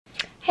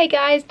Hey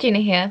guys, Gina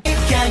here.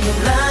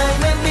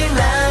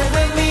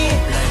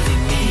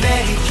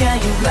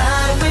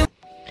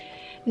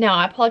 Now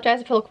I apologise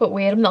if I look a bit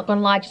weird, I'm not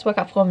gonna lie, I just woke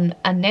up from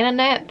a nana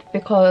nap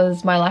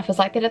because my life is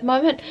like that at the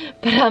moment.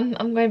 But I'm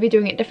going to be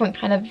doing a different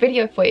kind of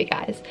video for you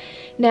guys.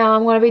 Now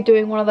I'm going to be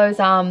doing one of those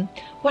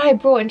what I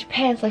brought in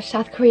Japan /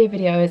 South Korea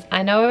videos.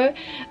 I know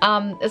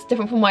it's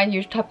different from my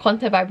usual type of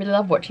content, but I really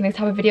love watching these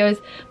type of videos.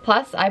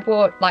 Plus I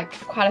brought like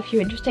quite a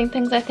few interesting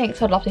things I think,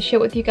 so I'd love to share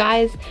it with you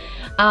guys.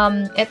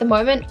 At the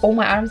moment all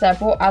my items that I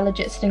brought are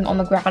legit sitting on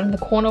the ground in the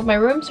corner of my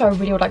room, so I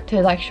really would like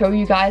to like show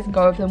you guys and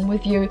go over them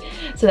with you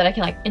so that I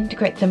can like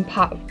integrate them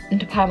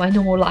into part of my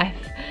normal life.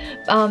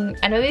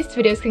 I know these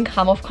videos can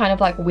come off kind of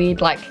like weird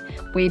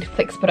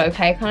flicks but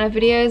okay kind of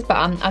videos, but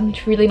I'm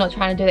really not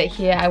trying to do that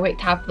here. I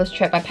worked hard for this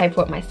trip, I paid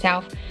for it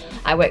myself.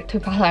 I worked two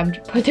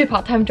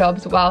part-time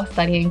jobs while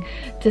studying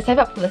to save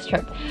up for this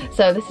trip,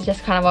 so this is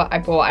just kind of what I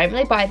bought. I didn't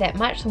really buy that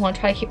much, so I want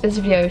to try to keep this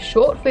video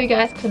short for you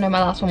guys because I know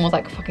my last one was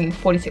like fucking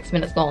 46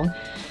 minutes long.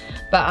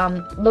 But a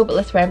little bit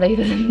less rambly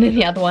than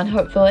the other one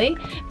hopefully.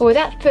 But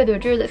without further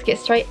ado, let's get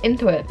straight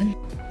into it.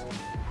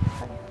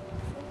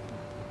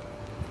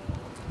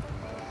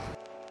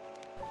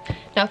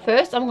 Now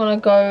first I'm going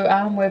to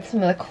go with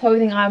some of the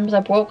clothing items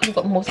I bought because I've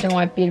got more sitting on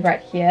my bed right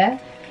here.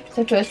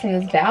 So first thing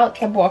is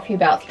belts. I bought a few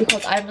belts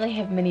because I don't really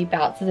have many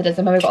belts as it is.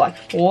 I've only got like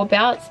 4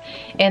 belts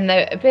and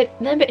they're a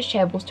bit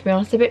shambles, to be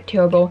honest, a bit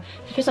terrible.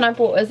 The first one I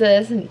bought is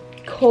this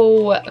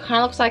cool, kind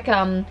of looks like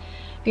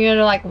you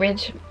know, like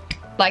red,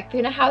 like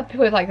you know how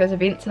people have like those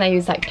events and they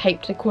use like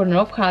tape to cordon it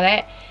off, kind of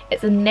that.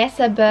 It's a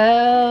NASA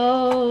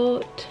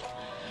belt.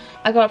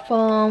 I got it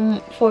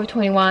from Forever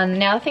 21.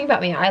 Now the thing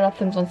about me, I love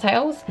things on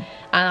sales.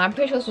 I'm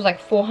pretty sure this was like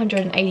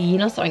 480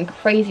 yen or something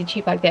crazy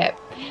cheap like that.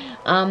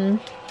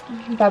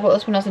 But I bought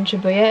this when I was in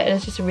Shibuya. It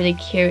is just really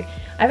cute.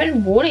 I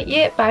haven't worn it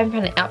yet, but I haven't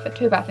found an outfit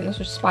to, but I think this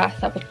will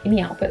spice up with any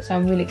outfit, so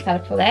I'm really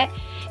excited for that.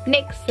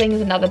 Next thing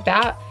is another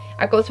belt.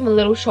 I got this from a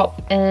little shop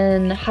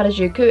in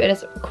Harajuku.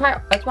 It's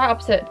right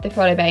opposite the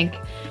photo bank.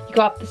 You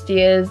go up the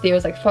stairs, there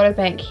was like photo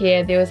bank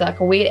here, there was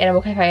like a weird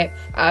animal cafe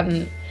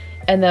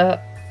in the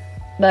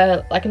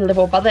like a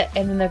level above it,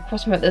 and then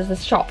across from it there's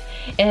this shop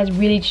and it's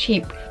really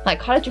cheap.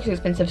 Like Harajuku's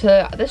expensive,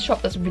 so this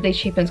shop is really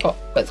cheap and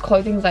its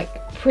clothing's like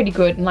pretty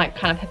good and like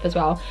kind of hip as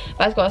well.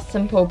 But it's got a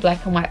simple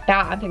black and white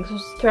belt. I think this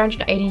was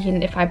 380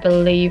 yen if I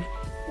believe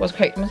was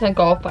correct. I'm just gonna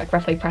go off like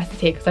roughly prices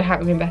here because I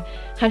can't remember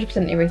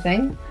 100%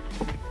 everything.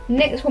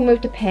 Next we'll move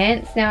to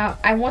pants. Now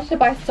I wanted to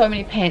buy so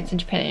many pants in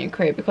Japan and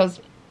Korea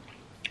because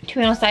to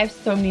be honest, I have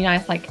so many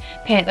nice like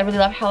pants. I really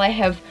love how they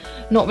have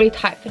not really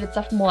tight fitted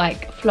stuff, more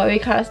like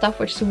flowy kind of stuff,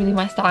 which is really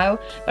my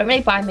style. But I don't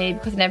really buy many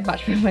because I never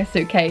much room in my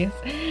suitcase,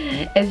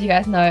 as you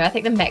guys know. I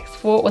think the max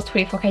for it was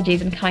 24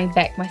 kgs and coming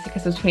back my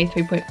suitcase was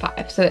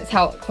 23.5, so that's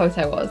how close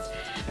I was.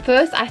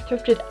 First I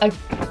thrifted a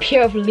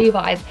pair of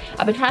Levi's.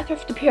 I've been trying to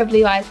thrift a pair of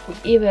Levi's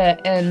forever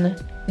in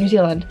New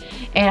Zealand,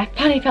 and I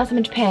finally found some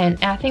in Japan,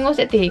 and I think it was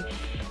at the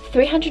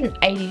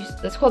 380,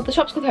 the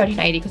shop's called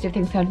 380 because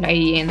everything's 380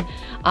 yen,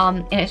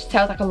 and it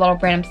sells like a lot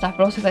of random stuff,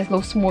 but also there's a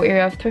little small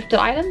area of thrifted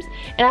items,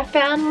 and I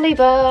found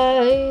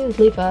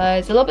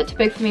Levi's. A little bit too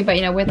big for me, but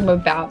you know, wear them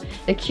about.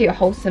 They're cute,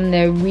 wholesome,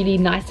 they're really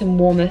nice and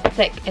warm, they're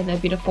thick and they're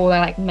beautiful. They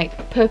like make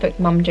perfect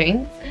mum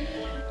jeans.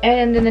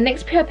 And then the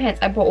next pair of pants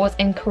I bought was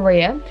in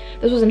Korea.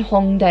 This was in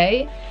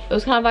Hongdae. It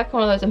was kind of like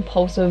one of those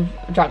impulsive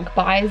drunk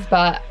buys,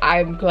 but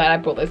I'm glad I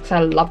bought this because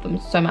I love them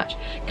so much.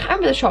 Can't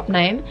remember the shop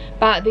name,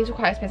 but these were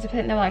quite expensive. I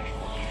think they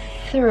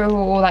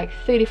were like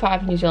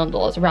 35 New Zealand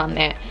dollars, around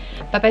that.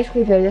 But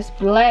basically they're just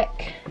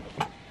black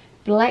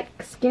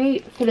skinny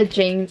fitted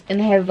jeans, and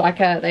they have like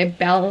they're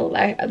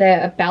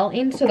a bell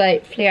end, so they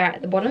flare out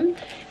at the bottom,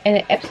 and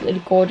they're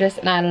absolutely gorgeous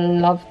and I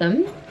love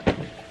them.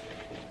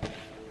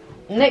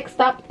 Next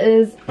up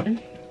is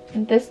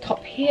this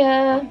top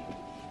here.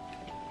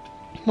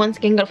 Once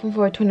again, got it from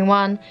Forever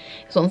 21.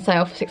 It's on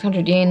sale for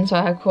 600 yen, so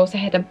of course I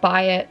had to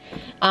buy it.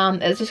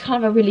 It's just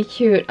kind of a really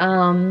cute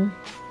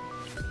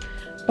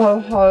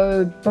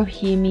boho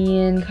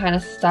bohemian kind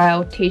of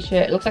style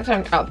t-shirt. It looks like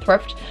something out of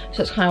thrift, so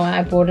that's kind of why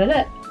I bought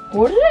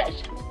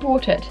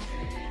it.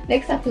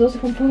 Next up is also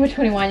from Forever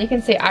 21. You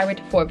can see I went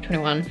to Forever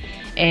 21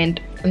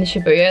 and in the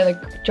Shibuya,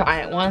 the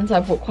giant ones. I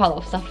bought quite a lot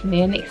of stuff from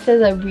there. Next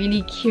is a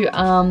really cute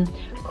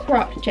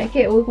cropped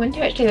jacket. We went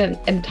to actually in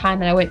the time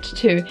that I went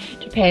to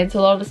Japan, so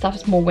a lot of the stuff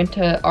is more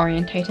winter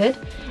orientated.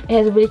 It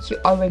has a really cute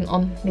O-ring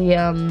on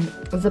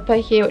the zipper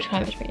here, which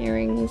kind of matches my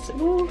earrings.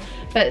 Ooh.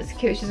 But it's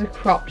cute. It's just a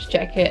cropped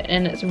jacket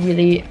and it's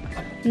really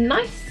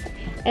nice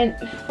and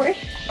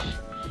fresh.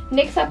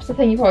 Next up is the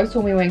thing you probably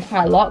saw me wearing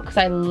quite a lot because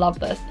I love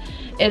this.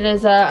 It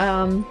is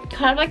a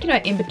kind of like, you know,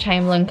 Emma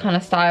Chamberlain kind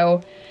of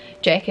style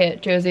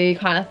jacket, jersey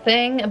kind of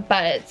thing,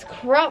 but it's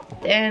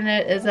cropped and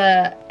it is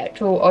a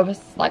actual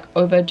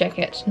over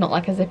jacket, not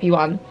like a zippy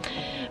one.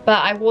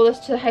 But I wore this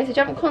to the Hasty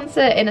Jump concert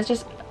and it's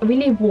just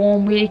really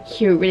warm, really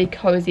cute, really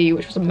cozy,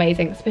 which was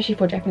amazing, especially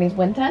for Japanese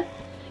winter.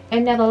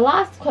 And now the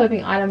last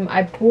clothing item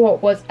I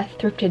bought was a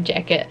thrifted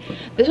jacket.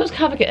 This was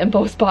kind of like an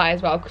impulse buy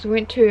as well because we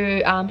went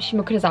to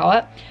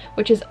Shimokurazawa,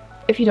 which is,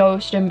 if you know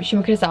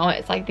Shimokurazawa,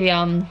 it's like the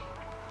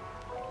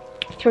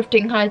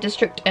thrifting kind of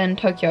district in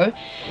Tokyo,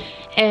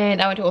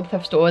 and I went to all the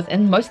thrift stores,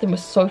 and most of them were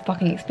so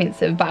fucking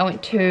expensive. But I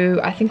went to,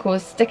 I think it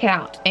was Stick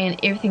Out, and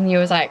everything there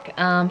was like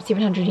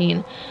 700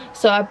 yen.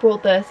 So I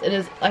brought this. It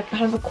is like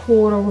kind of a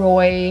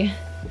corduroy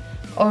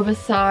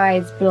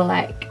oversized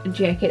black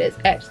jacket. It's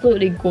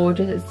absolutely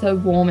gorgeous. It's so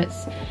warm.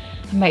 It's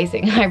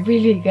amazing. I'm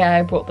really glad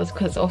I brought this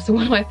because it's also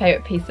one of my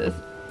favorite pieces.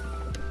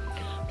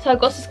 So I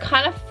got this,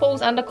 kind of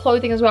falls under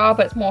clothing as well,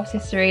 but it's more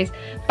accessories.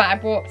 But I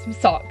brought some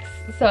socks.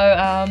 So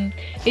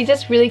these are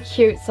just really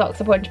cute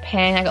socks I bought in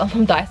Japan. I got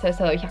them from Daiso,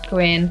 so they're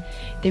 100 yen.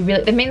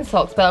 They're men's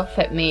socks, but they'll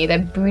fit me.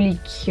 They're really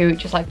cute,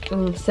 just like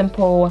little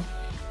simple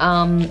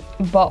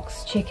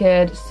box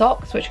checkered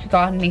socks, which could go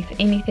underneath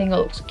anything that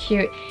looks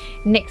cute.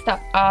 Next up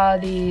are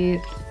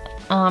these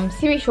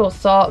semi-short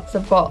socks.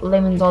 I've got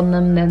lemons on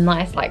them. They're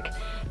nice, like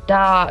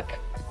dark,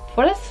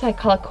 what is this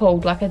colour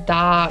called? Like a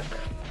dark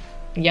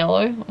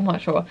yellow, I'm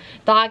not sure,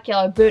 dark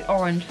yellow, burnt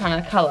orange kind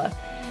of colour,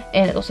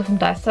 and it's also from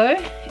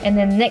Daiso. And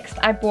then next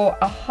I bought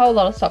a whole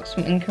lot of socks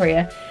from in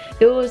Korea.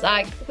 There was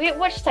like,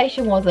 which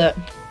station was it?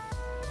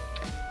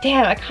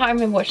 Damn, I can't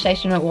remember which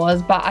station it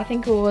was, but I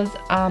think it was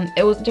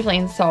definitely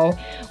in Seoul.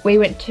 We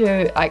went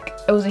to, like,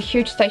 it was a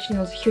huge station, it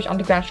was a huge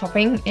underground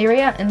shopping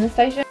area in the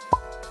station.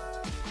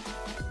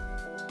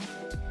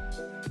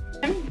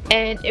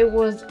 And it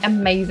was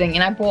amazing,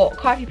 and I bought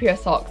quite a few pair of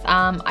socks.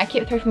 I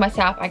kept 3 for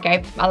myself, I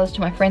gave some others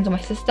to my friends or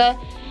my sister.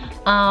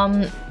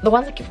 The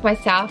ones I kept for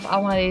myself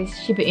are one of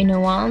these Shiba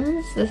Inu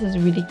ones. This is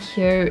really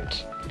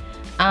cute.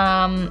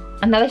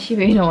 Another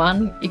Shiba Inu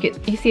one,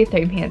 you see a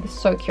theme here, they're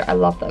so cute, I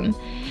love them.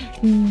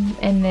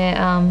 And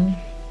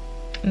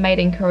they're made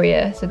in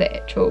Korea, so they're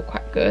actually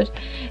quite good.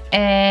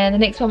 And the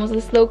next one was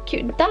this little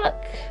cute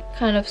duck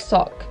kind of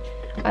sock.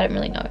 I don't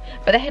really know,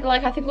 but they had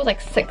like, I think it was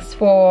like 6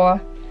 for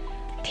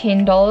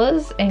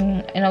 $10,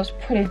 and it was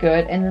pretty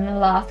good. And then the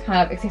last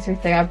kind of accessory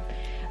thing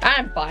I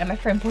didn't buy, my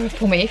friend bought it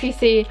for me. If you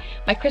see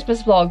my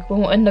Christmas vlog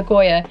when we're in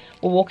Nagoya,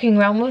 we're walking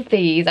around with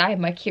these. I have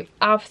my cute,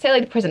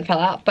 sadly the present fell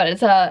out, but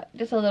it's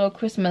just a little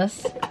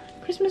Christmas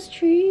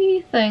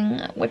tree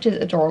thing, which is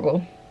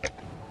adorable.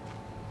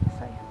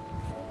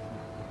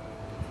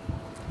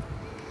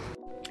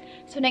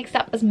 So next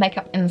up is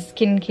makeup and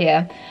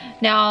skincare.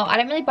 Now, I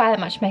don't really buy that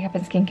much makeup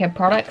and skincare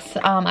products.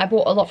 I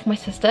bought a lot for my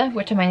sister,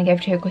 which I mainly gave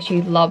to her because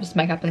she loves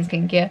makeup and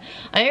skincare.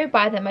 I don't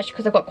buy that much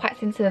because I've got quite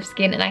sensitive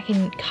skin, and I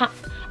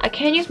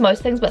can use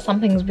most things, but some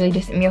things really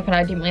just set me off, and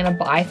I didn't really want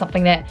to buy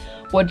something that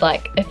would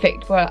like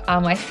affect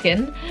my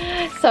skin.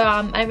 So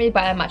I don't really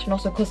buy that much, and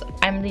also because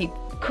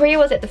Korea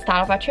was at the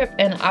start of our trip,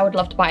 and I would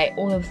love to buy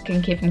all of the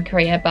skincare from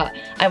Korea, but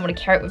I don't want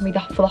to carry it with me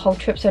for the whole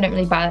trip, so I don't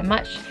really buy that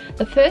much.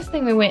 The first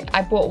thing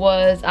I bought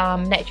was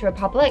Nature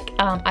Republic.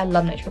 I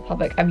love Nature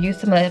Republic. I've used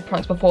some of their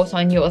products before, so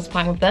I knew it was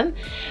fine with them.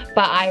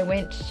 But I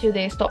went to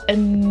their stop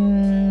in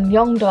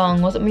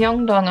Myeongdong. Was it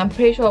Myeongdong? I'm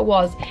pretty sure it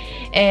was.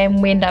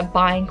 And we ended up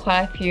buying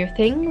quite a few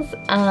things.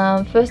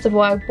 First of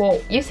all, I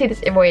bought, you see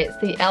this everywhere, it's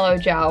the aloe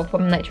gel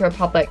from Nature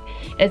Republic.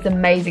 It's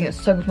amazing.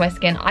 It's so good for my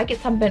skin. I get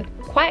sunburnt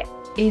quite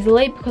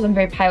easily because I'm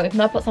very pale. If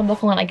I put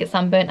sunblock on, I get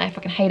sunburnt. I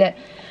fucking hate it.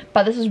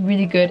 But this is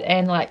really good,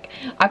 and like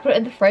I put it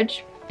in the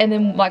fridge, and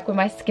then like when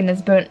my skin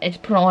is burnt, I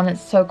just put it on.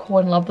 It's so cool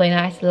and lovely, and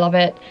I just love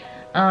it.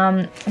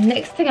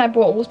 Next thing I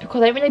bought was,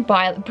 because I didn't really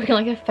bring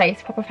like a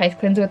proper face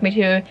cleanser with me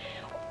to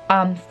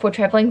for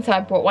traveling, so I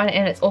brought one,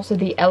 and it's also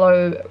the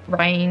aloe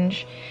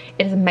range.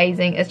 It is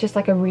amazing. It's just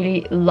like a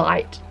really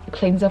light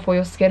cleanser for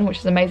your skin, which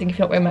is amazing if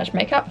you're not wearing much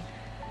makeup.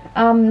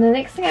 The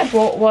next thing I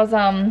bought was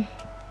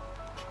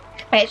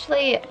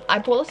actually, I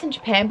bought this in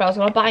Japan, but I was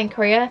going to buy it in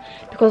Korea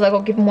because I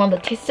got given one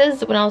of the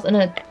testers when I was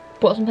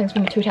bought some things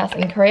from a Tooth House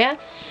in Korea.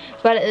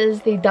 But it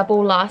is the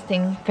Double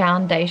Lasting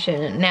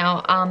Foundation.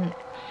 Now,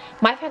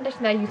 my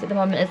foundation that I use at the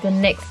moment is the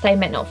NYX Stay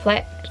Matte Not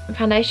Flat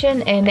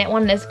foundation, and that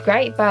one is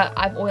great, but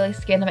I have oily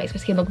skin. It makes my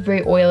skin look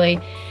very oily.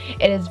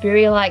 It is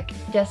very like,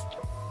 just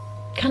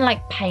kind of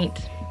like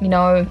paint, you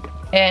know,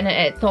 and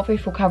it's not very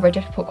full coverage.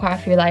 I have to put quite a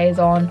few layers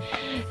on.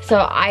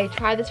 So I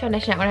tried this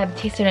foundation out when I had the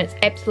tester, and it's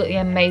absolutely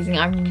amazing.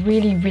 I'm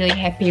really, really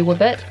happy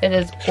with it. It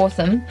is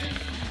awesome.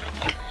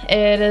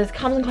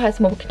 Comes in quite a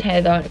small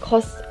container though, and it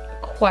costs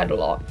quite a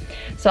lot.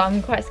 So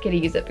I'm quite scared to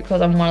use it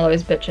because I'm one of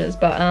those bitches.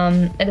 But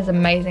it is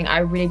amazing. I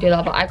really do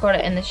love it. I got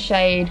it in the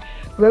shade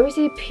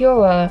Rosy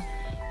Pura,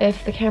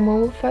 if the camera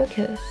will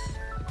focus.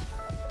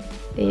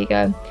 There you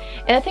go.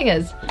 And the thing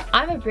is,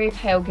 I'm a very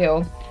pale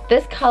girl.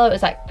 This colour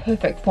is like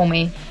perfect for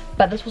me.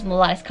 But this wasn't the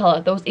lightest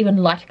colour. There was even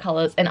lighter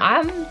colours, and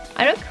I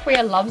know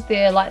Korea loves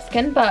their light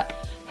skin, but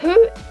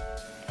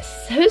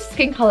whose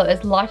skin colour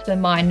is lighter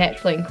than mine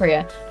naturally in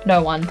Korea?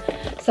 No one.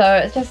 So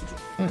it's just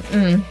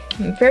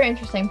very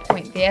interesting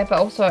point there. But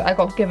also I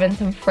got given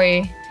some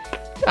free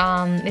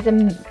these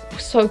are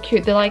so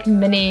cute. They're like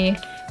mini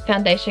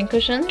foundation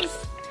cushions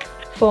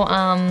for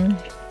my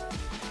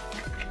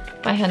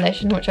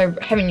foundation, which I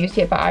haven't used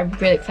yet, but I'm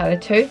really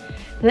excited to.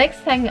 The next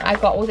thing I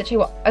got was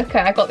actually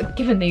I got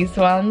given these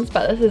ones,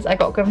 but this is I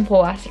got given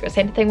for our Secret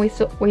Santa thing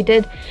we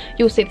did.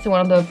 You'll see this in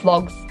one of the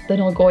vlogs, the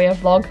Nagoya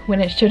vlog,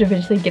 when it should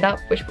eventually get up,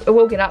 which it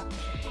will get up.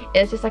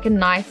 It's just like a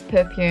nice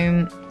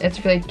perfume.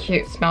 It's really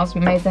cute, smells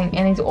amazing.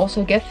 And these are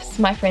also gifts.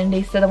 My friend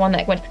Lisa, the one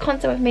that went to the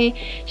concert with me,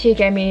 she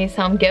gave me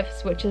some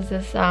gifts, which is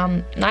this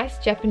nice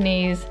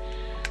Japanese,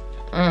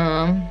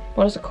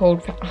 what is it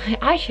called?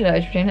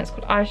 Eyeshadow, it's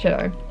called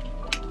eyeshadow.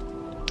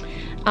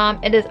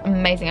 It is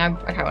amazing. I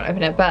can't want to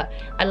open it, but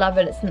I love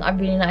it. It's a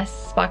really nice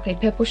sparkly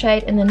purple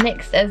shade. And the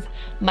next is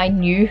my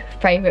new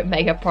favorite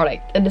makeup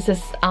product, and this is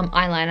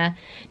eyeliner.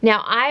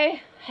 Now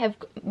I have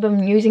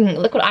been using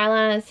liquid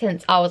eyeliner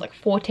since I was like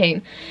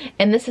 14,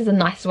 and this is the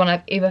nicest one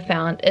I've ever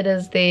found. It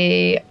is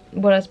the,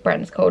 what is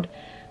brand is called?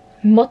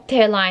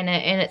 Motte liner,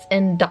 and it's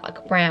in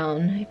dark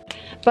brown.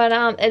 But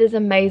it is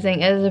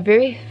amazing. It is a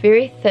very,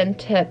 very thin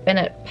tip, and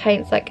it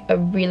paints like a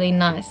really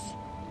nice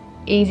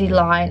easy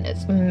line.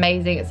 It's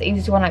amazing. It's the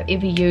easiest one I've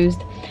ever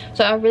used,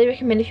 so I really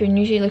recommend if you're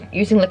usually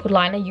using liquid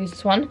liner, use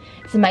this one.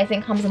 It's amazing.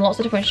 It comes in lots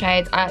of different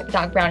shades. I like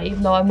dark brown,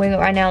 even though I'm wearing it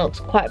right now, it looks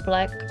quite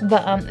black,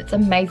 but it's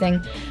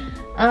amazing.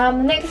 The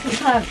next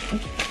kind of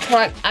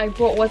product I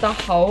bought was a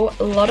whole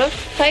lot of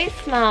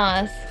face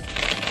masks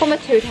for my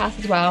Toot house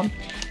as well.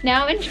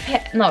 Now in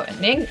Japan, no,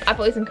 I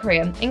bought these in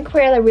Korea. In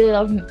Korea, they really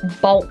love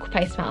bulk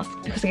face masks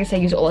because I guess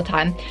they use it all the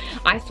time.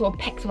 I saw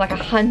packs of like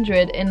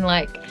 100 in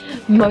like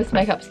most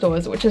makeup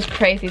stores, which is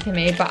crazy to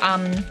me. But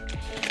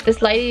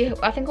this lady,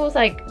 I think it was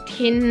like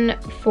 10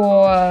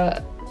 for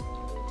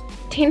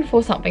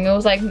something. It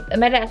was like, it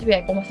made it out to be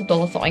like almost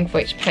 $1 something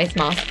for each face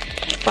mask.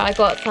 But I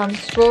got some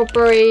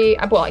strawberry,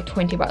 I bought like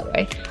 20 by the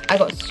way. I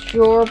got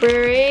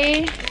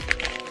strawberry,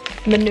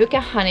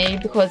 Manuka honey,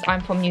 because I'm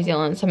from New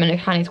Zealand, so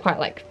Manuka honey is quite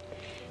like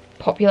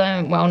popular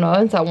and well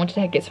known, so I wanted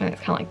to get something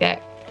that's kind of like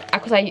that.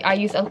 Because I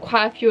used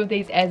quite a few of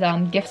these as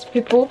gifts for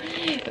people,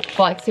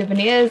 for like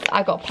souvenirs.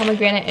 I got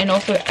pomegranate and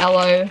also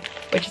aloe,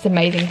 which is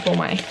amazing for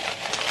my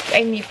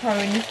acne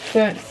prone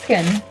burnt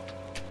skin.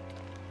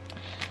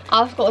 I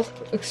also got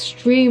this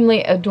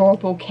extremely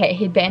adorable cat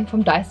headband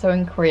from Daiso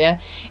in Korea.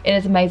 It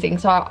is amazing.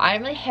 So I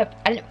don't really have,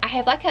 I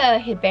have like a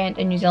headband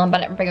in New Zealand, but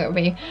I didn't bring it with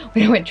me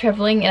when I went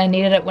traveling, and I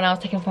needed it when I was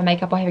taking off my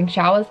makeup or having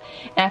showers,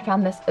 and I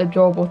found this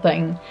adorable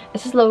thing.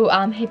 This is a little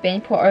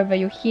headband put over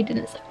your head, and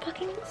it's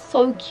fucking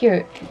so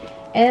cute.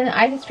 And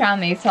I just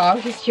found these, so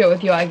I'll just share it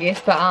with you, I guess.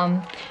 But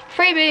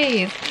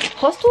freebies.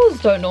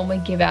 Hostels don't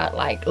normally give out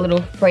like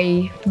little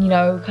free, you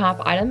know, kind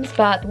of items,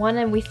 but the one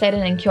that we stayed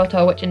in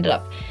Kyoto, which ended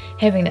up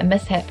having that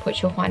mishap,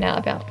 which you'll find out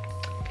about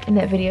in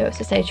that video,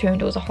 so stay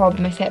tuned. It was a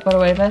horrible mishap, but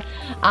whatever.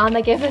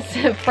 They gave us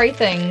free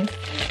things,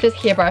 just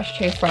hairbrush,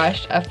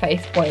 toothbrush, a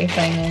face body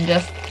thing, and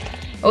just,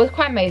 it was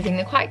quite amazing.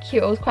 They're quite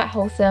cute, it was quite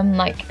wholesome,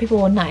 like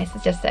people were nice.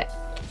 It's just that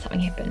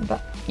something happened,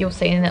 but you'll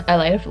see in a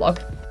later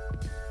vlog.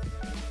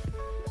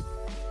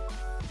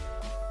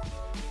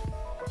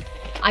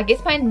 I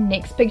guess my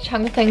next big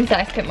chunk of things that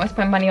I spent most of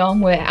my money on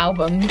were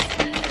albums.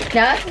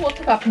 Now that's what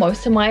took up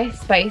most of my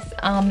space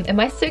in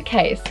my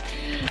suitcase.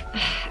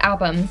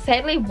 Albums.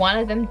 Sadly, one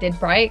of them did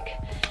break.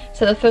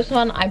 So the first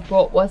one I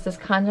bought was this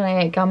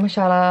Kanjane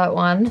Gamashara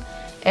one,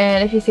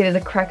 and if you see, there's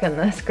a crack in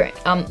the screen,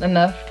 in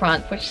the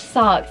front, which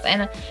sucks.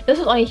 And this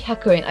was only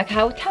 100 yen. Okay,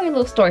 I'll tell you a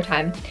little story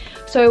time.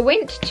 So I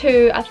went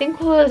to, I think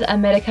it was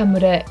America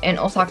Mura in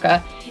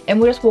Osaka, and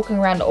we're just walking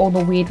around all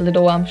the weird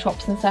little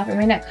shops and stuff, and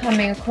we ended up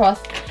coming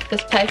across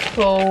this place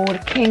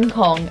called King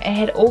Kong. It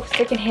had all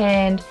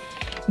secondhand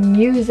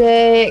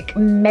music,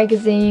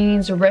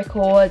 magazines,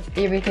 records,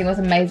 everything was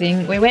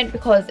amazing. We went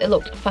because it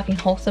looked fucking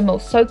wholesome. It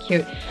was so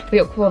cute. We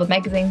got all the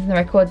magazines and the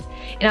records,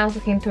 and I was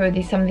looking through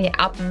some of the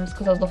albums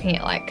because I was looking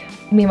at, like,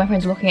 me and my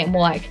friends were looking at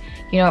more like,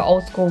 you know,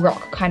 old school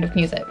rock kind of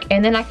music.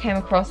 And then I came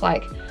across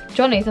like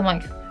Johnny's. I'm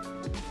like,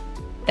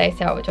 they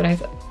sell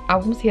Johnny's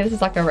albums here. This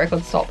is like a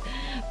record shop.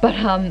 But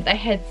they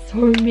had so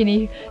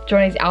many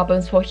Johnny's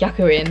albums for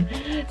 100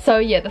 yen. So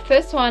yeah, the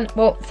first one,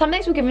 well, some of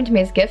these were given to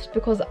me as gifts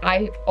because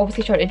I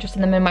obviously showed interest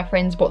in them, and my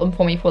friends bought them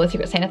for me for the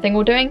Secret Santa thing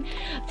we're doing.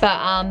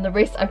 But the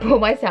rest I bought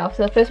myself.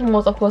 So the first one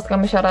was, of course,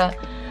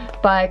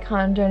 Gamashara by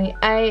Kanjani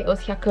A. It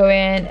was 100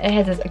 yen. It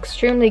has this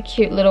extremely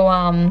cute little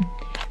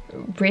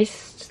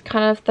wrist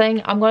kind of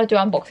thing. I'm going to do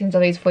unboxings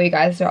of these for you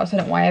guys, so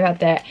don't worry about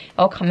that.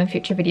 I'll come in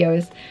future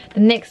videos. The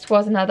next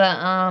was another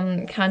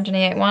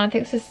Kanjani one. I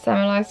think it's a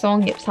samurai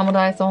song. Yep,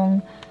 samurai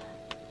song.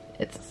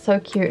 It's so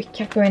cute.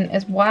 100 yen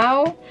as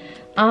well.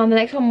 The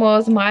next one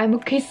was My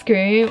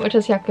Mukisku, which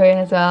is 100 yen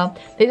as well.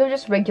 These are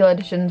just regular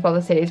editions of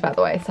the series, by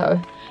the way,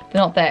 so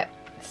they're not that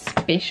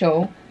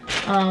special.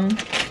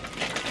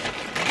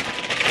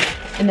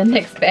 In the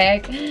next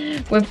bag,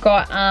 we've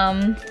got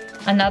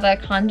another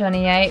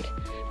Kanjani 8.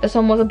 This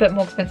one was a bit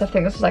more expensive. I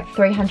think this was like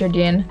 300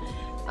 yen.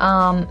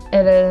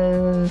 It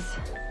is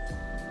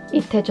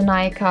Ite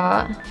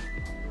Janaika.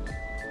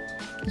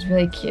 It's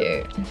really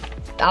cute.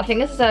 I think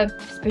this is a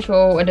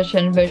special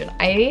edition version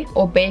A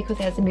or B because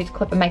it has a music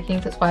clip and making,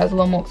 so that's why it was a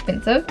little more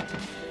expensive.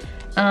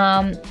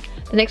 The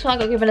next one I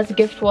got given as a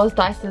gift was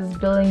Dice's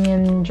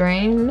Billion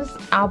Dreams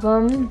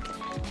album.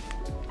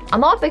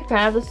 I'm not a big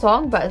fan of the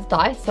song, but it's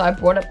Dice, so I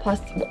bought it plus,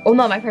 oh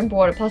no, my friend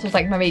bought it plus it was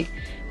like maybe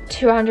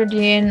 200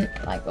 yen,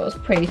 like it was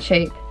pretty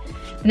cheap.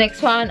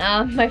 Next one,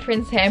 my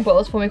friend Sam bought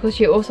this for me because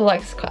she also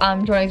likes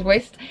Johnny's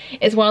West.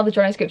 It's one of the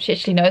Johnny's groups she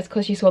actually knows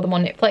because she saw them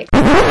on Netflix.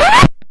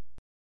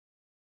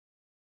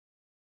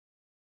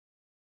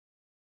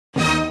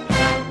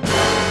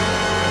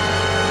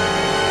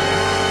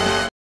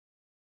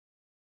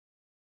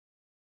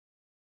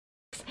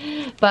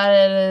 But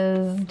it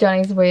is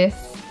Johnny's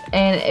West,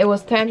 and it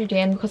was 300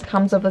 yen because it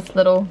comes with this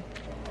little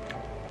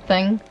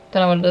thing.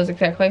 Don't know what it is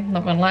exactly,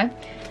 not gonna lie.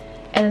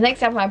 And the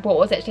next album I bought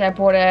was actually, I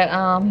bought it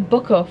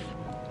Book Off,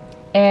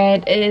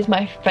 and it is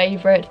my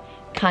favourite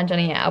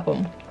Kanjani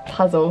album,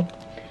 Puzzle.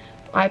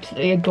 I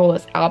absolutely adore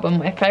this album.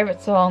 My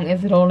favourite song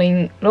is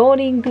Rolling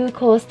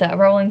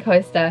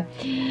Coaster.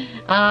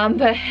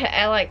 But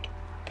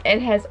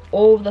it has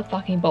all the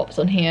fucking bops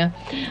on here.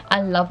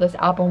 I love this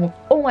album with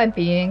all my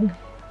being.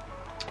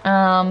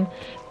 But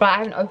I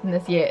haven't opened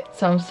this yet,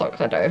 so I'm so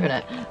excited to open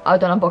it. I've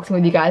done unboxing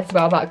with you guys as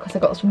well, but because I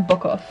got this from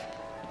Book Off.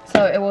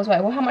 So it was,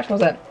 wait, well, how much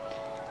was it?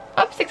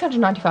 Up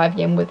 695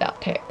 yen without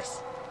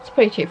tax. It's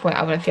pretty cheap for an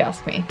album if you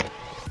ask me.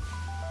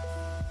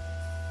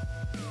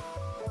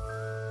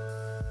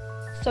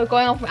 So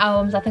going on from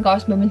albums, I think I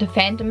was moving to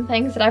fandom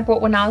things that I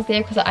bought when I was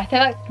there, because I feel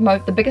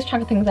like the biggest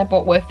chunk of things I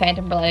bought were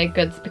fandom related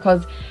goods,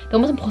 because they're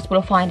almost impossible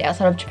to find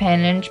outside of Japan,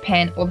 and in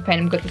Japan all the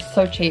fandom goods are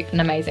so cheap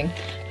and amazing.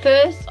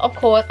 First, of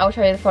course, I'll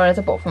show you the photos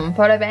I bought from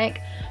Photo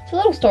Bank. It's a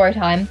little story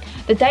time.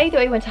 The day that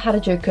we went to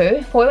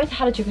Harajuku, we went to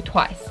Harajuku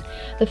twice.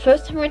 The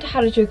first time we went to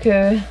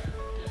Harajuku,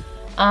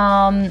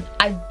 I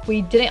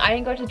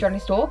didn't go to the Johnny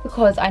store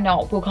because I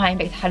know we were coming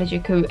back to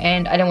Harajuku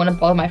and I didn't want to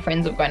bother my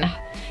friends with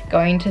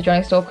going to the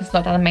Johnny store because it's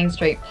not down the main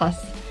street.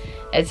 Plus,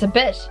 it's a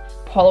bit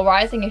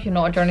polarizing if you're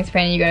not a Johnny's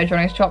fan and you go to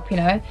Johnny's shop, you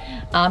know.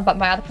 But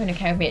my other friend who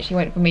came with me actually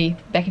went with me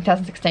back in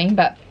 2016,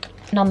 but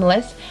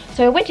nonetheless.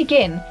 So I went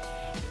again.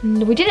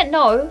 We didn't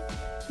know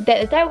that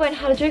the day we were going to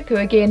Harajuku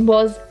again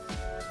was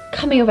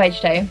coming of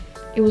age day.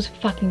 It was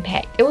fucking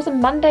packed. It was a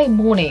Monday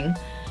morning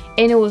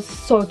and it was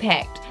so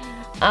packed.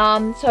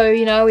 So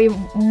you know, we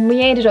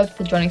ended up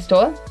to the Johnny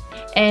store,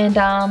 and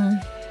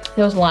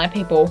there was a line of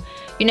people.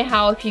 You know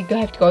how if you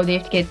have to go there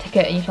to get a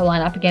ticket and you have to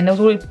line up again, there was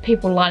all these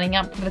people lining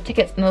up for the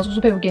tickets, and there was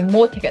also people getting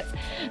more tickets.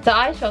 So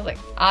I felt like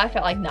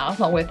nah, it's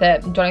not worth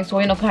it. Johnny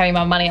store, you're not carrying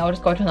my money, I'll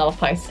just go to another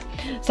place.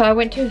 So I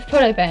went to the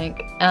Photo Bank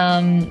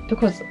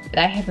because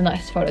they have the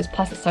nice photos,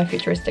 plus it's so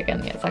futuristic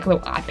and it's like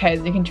little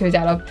iPads you can choose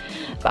out of.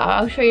 But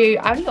I'll show you,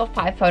 I only got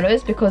 5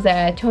 photos because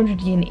they're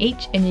 200 yen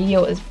each and the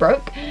year is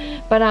broke.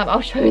 But I'll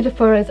show you the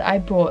photos I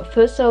bought.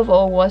 First of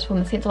all was from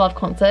the Sense of Love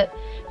concert.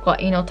 Got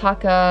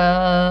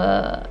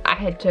Inotaka.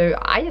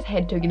 I just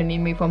had to get a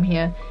memory from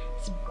here.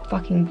 It's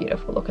fucking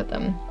beautiful, look at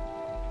them.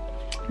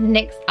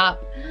 Next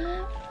up,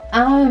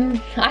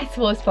 I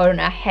saw this photo and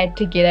I had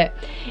to get it.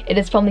 It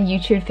is from the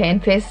YouTube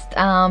FanFest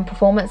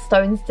performance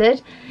Stones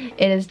did.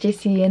 It is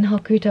Jessie and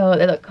Hokuto.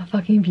 They look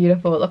fucking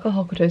beautiful. Look at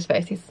Hokuto's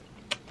face, he's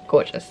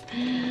gorgeous.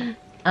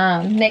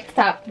 Next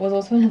up was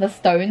also another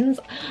Stones.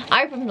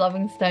 I've been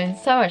loving Stones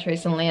so much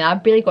recently and I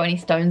barely got any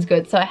Stones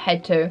goods, so I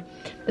had to.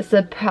 This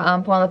is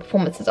one of the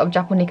performances of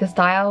Japonica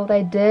style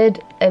they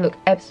did. They look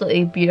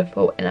absolutely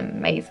beautiful and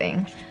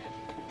amazing.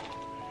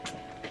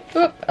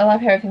 Oop, I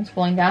love how everything's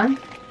falling down.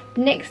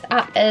 Next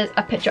up is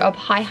a picture of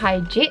Hi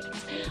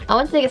Jets. I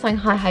wanted to get something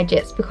Hi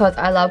Jets because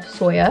I love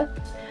Sawyer.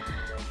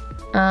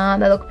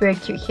 They look very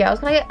cute here. I was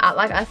gonna get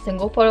like a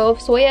single photo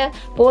of Sawyer,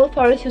 but all the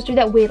photos he'll do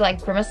that weird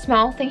like grimace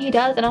smile thing he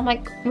does, and I'm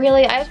like,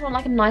 really? I just want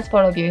like a nice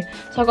photo of you.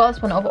 So I got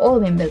this one of all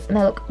the members and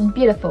they look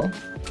beautiful.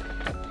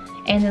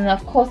 And then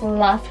of course the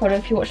last photo,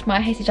 if you watched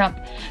my Hasty Jump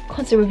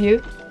concert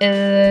review,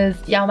 is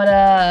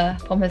Yamada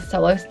from his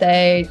solo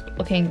stage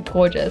looking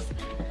gorgeous.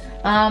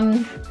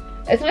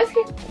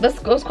 This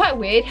was quite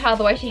weird how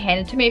the way she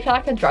handed it to me, it felt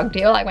like a drug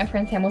deal. Like my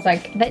friend Sam was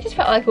like, that just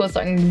felt like it was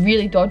something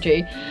really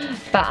dodgy.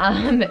 But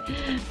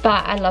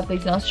I love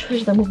these and I'll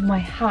treasure them with my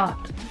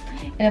heart.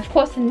 And of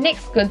course the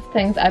next good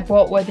things I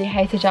bought were the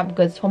Hasty Jump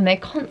goods from their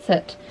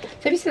concert.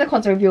 So if you've seen the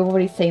concert review, you've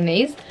already seen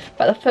these.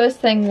 But the first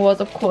thing was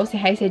of course the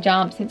Hasty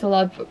Jump Sense of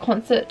Love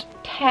concert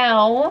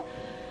towel,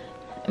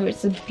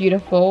 which is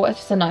beautiful. It's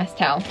just a nice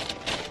towel.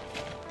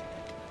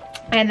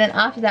 And then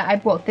after that I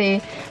bought the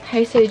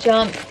Hasty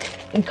Jump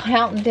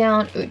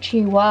Countdown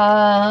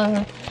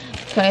Uchiwa.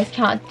 Today's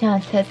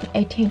countdown says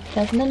 18th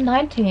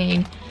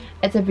 2019.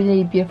 It's a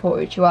really beautiful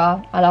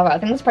Uchiwa. I love it. I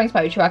think this brings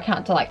my Uchiwa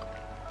count to like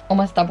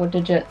almost double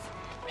digits,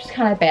 which is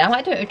kind of bad. I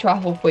might do an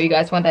Uchiwa haul for you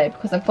guys one day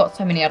because I've got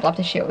so many I'd love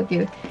to share with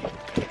you.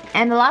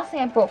 And the last thing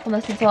I bought from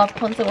the Sense of Love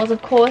concert was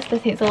of course the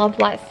Sense of Love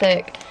light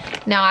stick.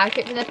 Now I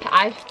took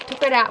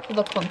it out for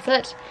the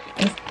concert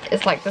and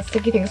it's like the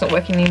sticky thing's not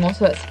working anymore,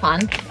 so it's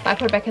fun. But I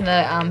put it back in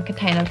the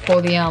container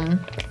for the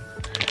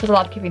because I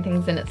love keeping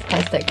things in its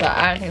plastic, but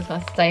I don't think it's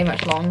going to stay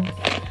much long.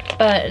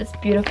 But it's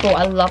beautiful.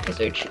 I love this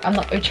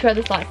Uchiwa,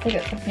 this light stick,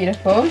 it's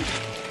beautiful.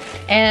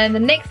 And the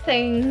next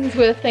things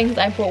were the things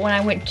I bought when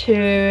I went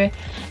to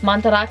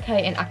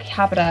Mandarake in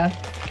Akihabara.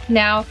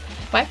 Now,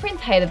 my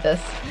friends hated this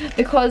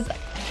because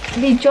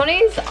the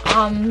Johnny's,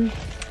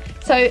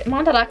 so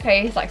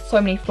Mandarake has like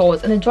so many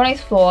floors, and the Johnny's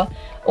floor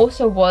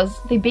also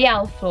was the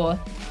BL floor,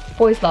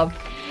 Boys Love.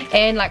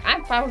 and like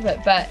I'm fine with it,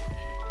 but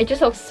it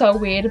just looks so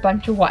weird, a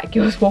bunch of white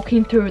girls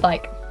walking through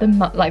like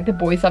the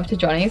boys' love to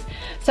Johnny's.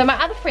 So my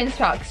other friends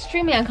felt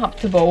extremely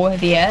uncomfortable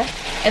there,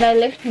 and they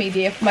left me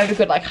there for maybe a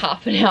good like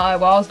half an hour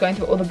while I was going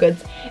through all the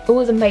goods. It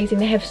was amazing.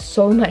 They have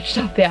so much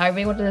stuff there. I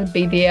really wanted to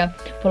be there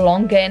for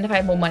longer, and if I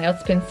had more money I'd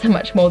spend so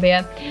much more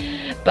there.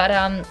 But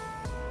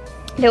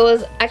there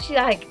was actually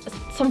like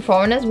some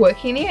foreigners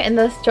working there in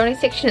this Johnny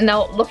section, and they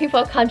were looking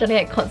for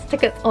GingerKat concert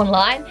tickets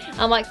online.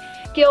 I'm like,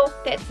 girl,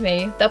 that's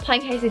me. They're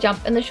playing Hasty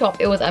Jump in the shop.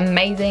 It was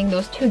amazing. There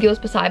was 2 girls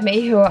beside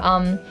me who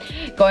were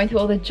going through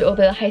all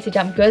the Hasty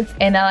Jump goods,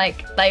 and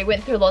they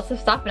went through lots of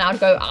stuff, and I would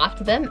go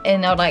after them,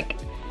 and they were like,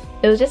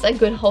 it was just a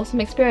good wholesome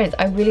experience.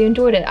 I really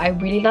enjoyed it. I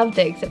really loved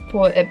it, except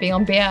for it being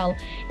on BL and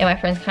my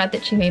friends kind of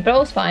ditching me, but it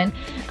was fine.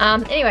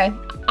 Anyway,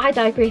 I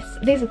digress.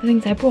 These are the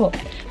things I brought.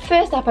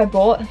 First up, I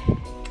brought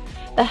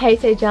the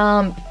Hasty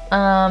Jump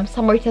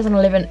Summer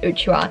 2011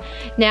 Uchiwa.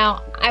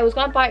 Now I was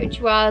gonna buy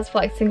Uchiwas for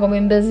like single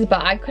members,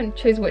 but I couldn't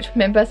choose which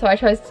member, so I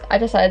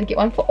decided to get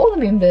one for all the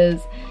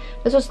members.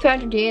 This was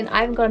 300 yen.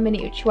 I haven't got a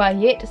mini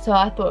Uchiwa yet, so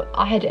I thought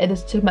I had to add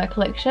this to my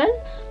collection.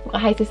 I've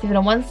got Hasty 7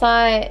 on one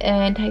side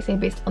and Hasty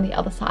Best on the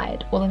other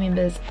side. All the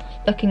members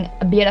looking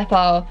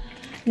beautiful.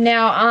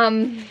 Now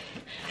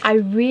I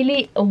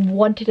really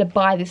wanted to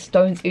buy this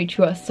Stones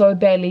Uchiwa so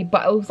badly,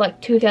 but it was like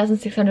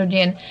 2,600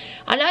 yen.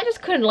 And I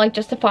just couldn't like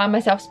justify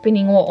myself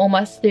spending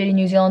almost 30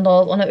 New Zealand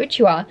dollars on an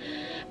Uchiwa.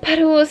 But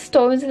it was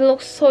Stones and it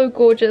looks so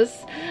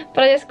gorgeous.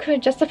 But I just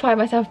couldn't justify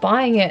myself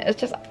buying it.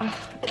 It's just,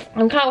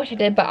 I'm kind of wish I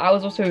did, but I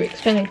was also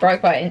extremely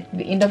broke by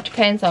the end of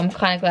Japan, so I'm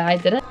kind of glad I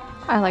didn't.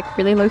 I like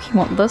really low-key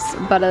want this,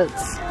 but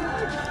it's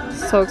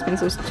so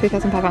expensive. It's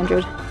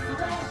 2,500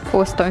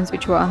 for Stones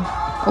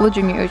Uchiwa. All the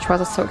junior Uchiwas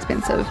are so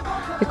expensive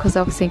because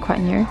they're obviously quite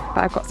new,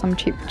 but I've got some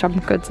cheap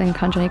jump goods and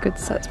kanjani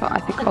goods, so that's what I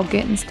think I'll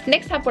get instead.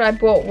 Next up, what I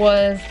bought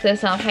was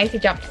this Hasty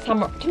Jump to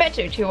match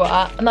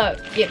Uchiwa. To match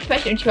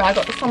Uchiwa, I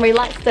got the Summery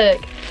light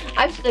stick.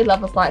 I absolutely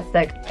love this light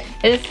stick.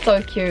 It is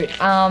so cute.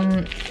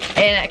 And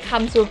it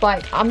comes with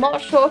like, I'm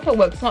not sure if it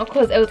works, not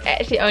because it was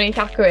actually only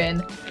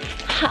takuin.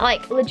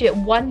 Like legit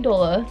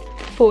 $1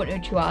 for an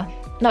Uchiwa.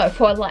 No,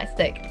 for a light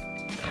stick.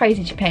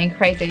 Crazy Japan,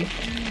 crazy.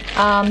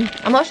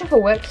 I'm not sure if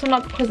it works or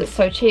not because it's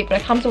so cheap, but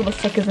it comes with all the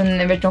stickers in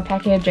the original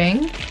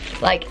packaging.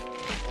 Like,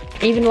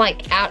 even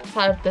like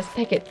outside of this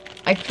packet,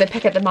 like the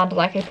packet that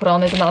Mandalake put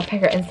on, there's another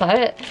packet inside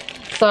it.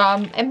 So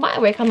it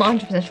might work, I'm not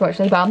 100% sure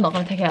actually, but I'm not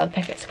going to take it out of the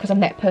packets because I'm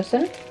that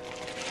person.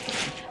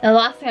 And the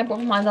last thing I bought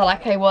from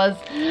Mandalake was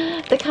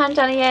the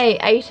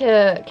Kanjani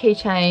Aita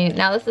keychain.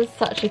 Now this is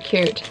such a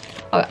cute,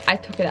 I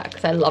took it out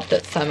because I loved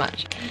it so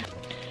much.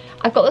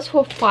 I got this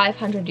for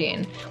 500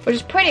 yen, which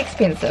is pretty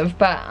expensive,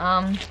 but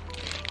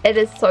it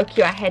is so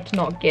cute. I had to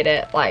not get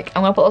it. Like,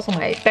 I'm gonna put this on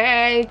my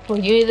bag for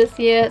uni this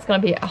year. It's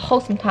gonna be a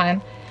wholesome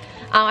time.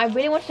 I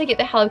really wanted to get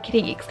the Hello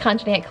Kitty X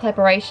GingerKat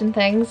collaboration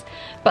things,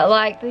 but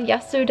like the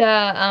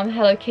Yasuda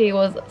Hello Kitty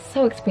was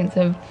so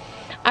expensive.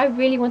 I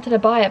really wanted to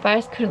buy it, but I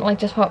just couldn't like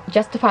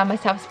justify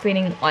myself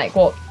spending like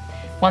what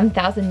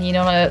 1,000 yen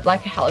on a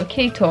Hello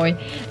Kitty toy.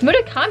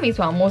 Murakami's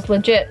one was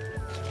legit,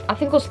 I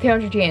think it was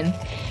 300 yen.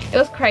 It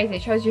was crazy.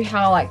 It shows you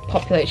how like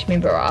popular each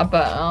member are,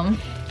 but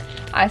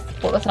I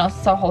bought this and I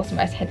was so wholesome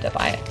I just had to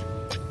buy it.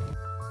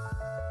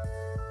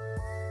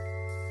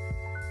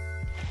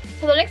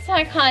 So the next thing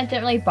I kind of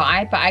didn't really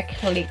buy, but I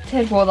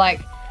collected were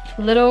like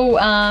little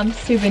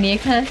souvenir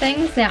kind of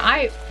things. Now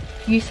I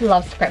used to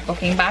love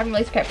scrapbooking, but I haven't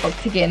really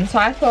scrapbooked again, so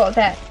I thought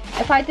that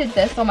if I did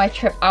this on my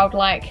trip I would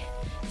like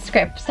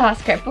start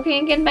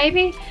scrapbooking again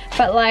maybe.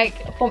 But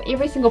like from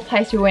every single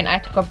place we went I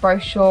took a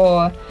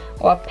brochure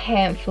or a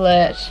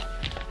pamphlet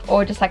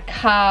or just a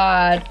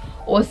card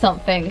or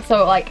something.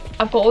 So like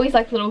I've got all these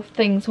like little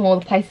things from all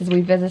the places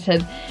we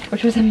visited,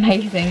 which was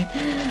amazing.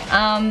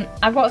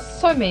 I've got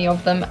so many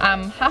of them.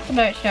 Half of them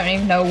I don't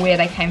even know where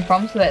they came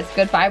from, so that's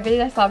good, but I really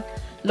just love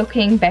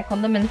looking back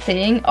on them and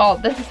seeing, oh,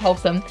 this is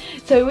wholesome.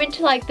 So we went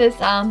to like this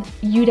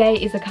Yude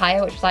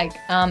Izakaya, which was like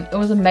it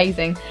was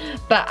amazing,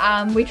 but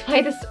we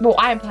played this, well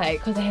I didn't play it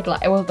because I had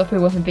like, the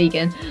food wasn't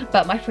vegan,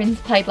 but my friends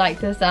played like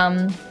this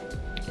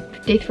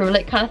death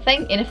roulette kind of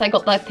thing, and if they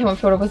got like Thermal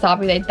Filter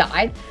Wasabi they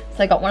died,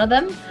 so I got one of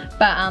them.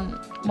 But one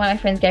of my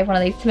friends gave one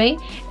of these to me,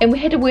 and we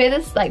had to wear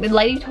this, like the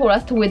lady told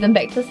us to wear them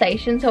back to the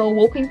station, so we're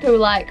walking through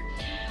like,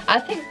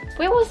 I think,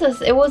 where was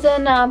this? It was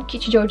in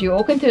Kichijoji.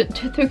 Walking through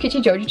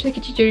Kichijoji to the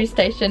Kichijoji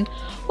station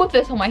with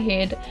this on my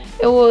head.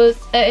 It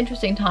was an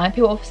interesting time.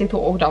 People obviously thought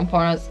all done for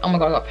us. Oh my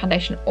god, I got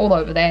foundation all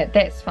over there.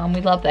 That's fun,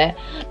 we love that.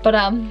 But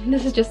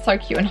this is just so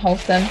cute and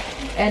wholesome.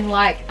 And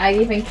like, I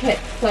even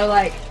kept, so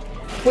like,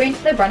 we went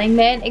to the Running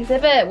Man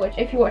exhibit, which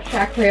if you watch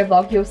our Korea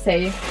vlog you'll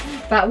see.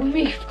 But when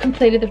we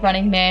completed the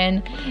Running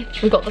Man,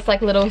 we got this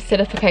like little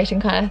certification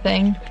kind of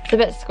thing. It's a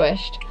bit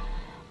squished,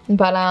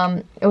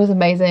 but it was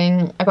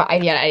amazing. I got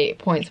 80 out of 88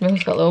 points. We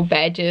also got little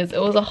badges.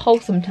 It was a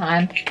wholesome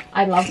time.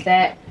 I loved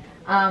that.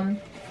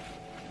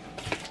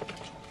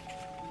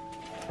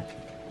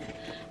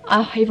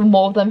 Even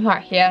more of them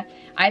right here.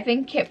 I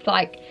even kept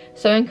like,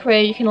 so in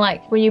Korea you can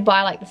like, when you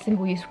buy like the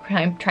single use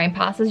train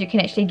passes, you can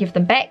actually give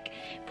them back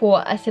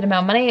for a set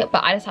amount of money,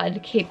 but I decided to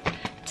keep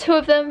 2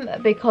 of them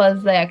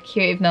because they are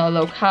cute, even though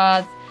they're little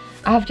cards.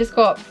 I've just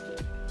got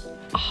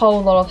a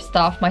whole lot of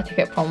stuff, my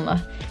ticket from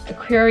the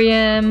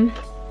aquarium,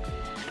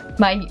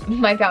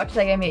 my voucher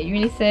they gave me at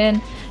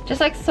Unison, just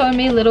like so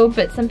many little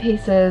bits and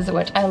pieces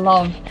which I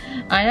love.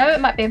 I know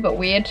it might be a bit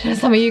weird to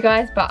some of you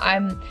guys, but I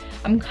don't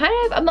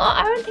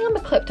think I'm a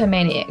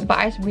kleptomaniac, but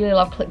I just really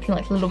love collecting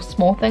like little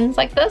small things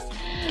like this.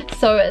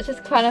 So it's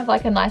just kind of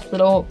like a nice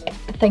little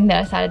thing that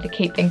I decided to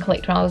keep and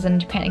collect when I was in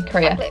Japan and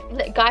Korea.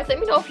 Guys, let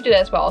me know if you did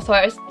as well. So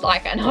I was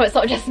like, I know it's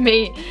not just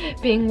me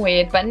being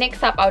weird, but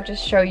next up I'll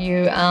just show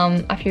you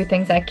a few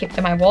things that I kept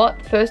in my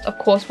wallet. First, of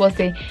course, was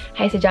the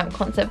Hasty Jump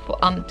concert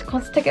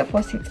ticket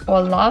for Sense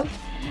or Love.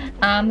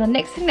 The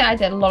next thing that I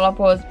did a lot of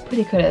was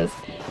pretty critters.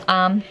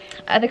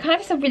 They're kind of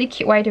just a really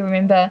cute way to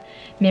remember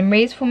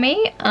memories for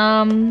me.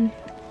 I'm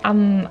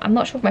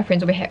not sure if my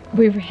friends will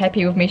be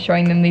happy with me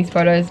showing them these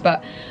photos,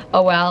 but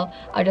oh well,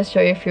 I'll just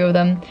show you a few of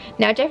them.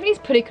 Now, Japanese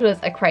pretty critters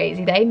are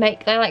crazy. They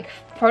like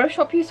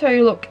Photoshop you so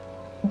you look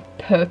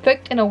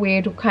perfect in a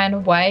weird kind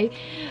of way,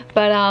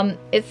 but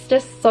it's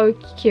just so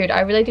cute.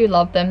 I really do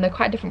love them. They're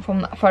quite different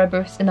from the photo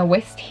booths in the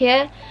West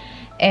here,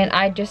 and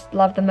I just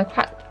love them. They're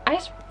quite,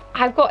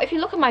 I've got, if you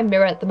look at my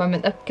mirror at the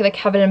moment, they're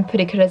covered in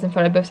pretty critters and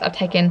photo booths I've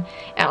taken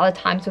at other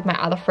times with my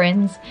other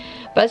friends,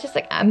 but it's just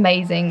like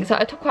amazing. So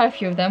I took quite a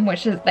few of them,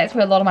 that's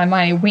where a lot of my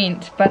money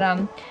went, but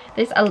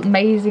there's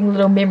amazing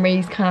little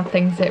memories kind of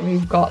things that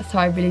we've got, so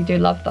I really do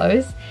love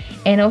those.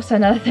 And also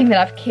another thing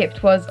that I've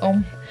kept was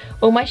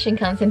all my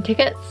Shinkansen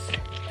tickets.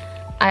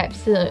 I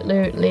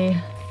absolutely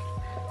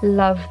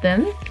love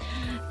them.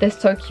 They're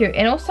so cute.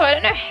 And also, I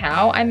don't know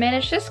how I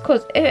managed this,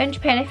 because in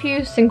Japan, if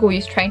you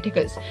single-use train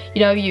tickets,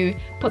 you know, you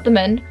put them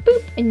in,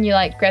 boop, and you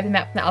like grab them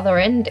out from the other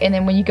end, and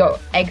then when you go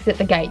exit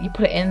the gate, you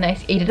put it in and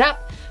they eat it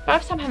up. But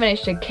I've somehow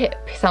managed to keep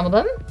some of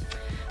them,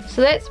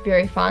 so that's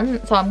very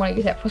fun. So I'm going to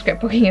use that for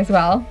scrapbooking as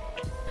well.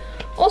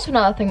 Also,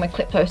 another thing my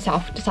klepto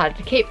self decided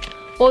to keep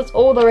was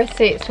all the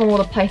receipts from all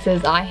the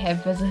places I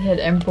have visited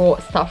and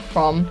brought stuff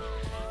from.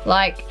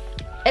 Like,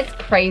 it's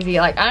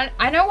crazy. Like,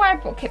 I know why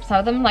I kept some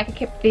of them. Like, I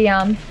kept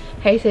the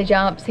Hasty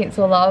Jump Sense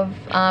or Love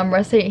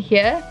receipt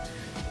here.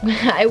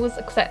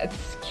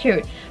 It's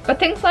cute. But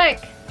things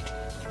like,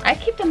 I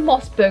kept a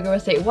Moss Burger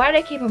receipt. Why did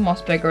I keep a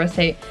Moss Burger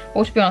receipt?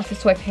 Well, to be honest, the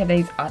soy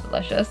patties are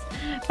delicious.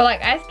 But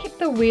like, I just kept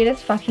the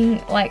weirdest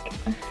fucking, like,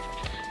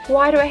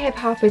 why do I have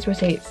half these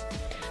receipts?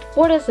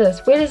 What is this?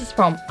 Where is this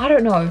from? I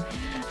don't know.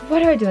 Why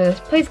do I do this?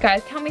 Please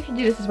guys, tell me if you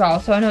do this as well,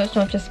 so I know it's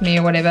not just me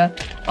or whatever.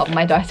 Oh,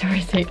 my Daiso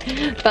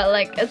receipt. But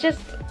like, it's just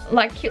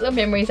like cute little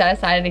memories I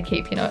decided to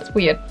keep, you know, it's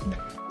weird.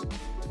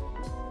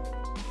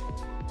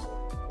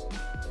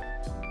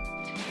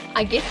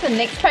 I guess the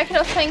next packet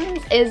of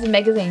things is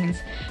magazines.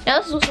 Now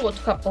this is also what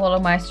took up a lot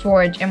of my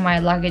storage and my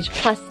luggage,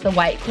 plus the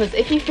weight, because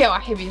if you feel how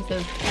heavy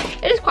this is,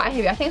 it is quite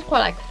heavy. I think it's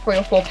quite like 3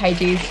 or 4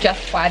 kgs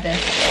just by this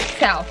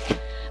itself.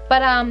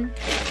 But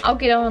I'll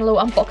get on a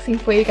little unboxing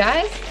for you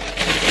guys.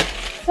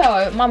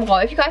 So, my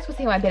god, if you guys can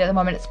see my bed at the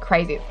moment, it's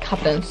crazy. It's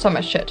covered in so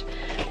much shit.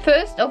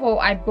 First of all,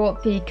 I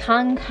bought the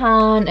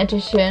Kankan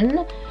edition.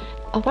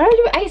 Why do I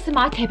do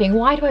ASMR tapping?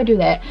 Why do I do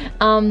that?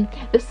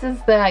 This is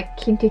the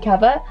Kinti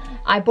cover.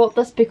 I bought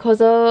this because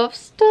of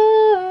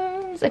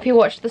Stones. If you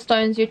watched the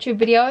Stones YouTube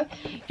video,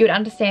 you would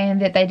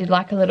understand that they did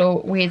like a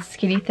little weird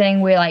skitty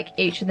thing where like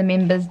each of the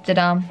members did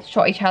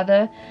shot each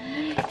other.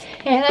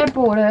 And I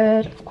bought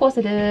it. Of course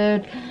I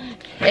did.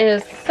 It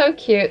is so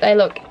cute. They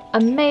look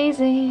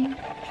amazing.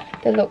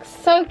 They look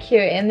so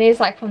cute. And there's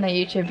like from the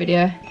YouTube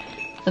video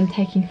them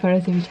taking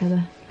photos of each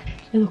other.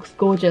 It looks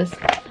gorgeous.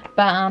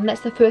 But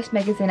that's the first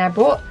magazine I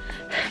bought.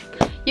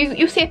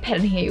 You'll see a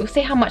pattern here. You'll see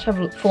how much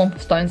I've fallen for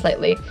Stones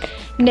lately.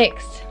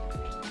 Next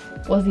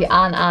was the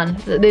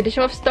the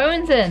edition with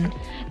Stones in.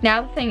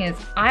 Now the thing is,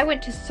 I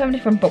went to so many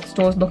different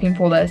bookstores looking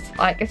for this.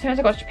 Like, as soon as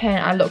I got to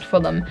Japan, I looked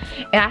for them.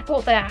 And I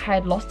thought that I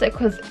had lost it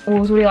because it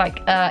was really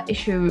like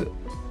 2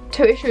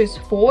 issues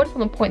forward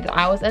from the point that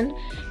I was in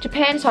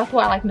Japan, so I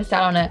thought I like missed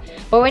out on it.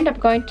 But we ended up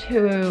going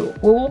to,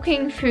 we're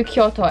walking through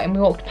Kyoto and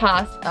we walked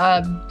past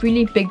a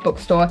really big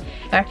bookstore,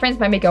 and my friends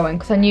made me go in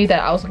because I knew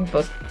that I was looking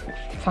for this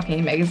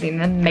fucking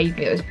magazine and made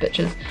me those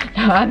bitches.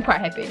 No, I'm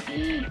quite happy.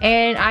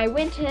 And I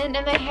went in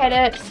and they had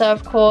it, so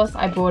of course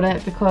I bought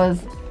it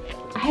because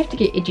I have to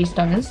get edgy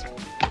Stones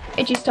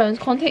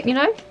content, you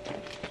know.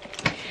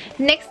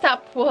 Next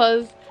up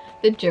was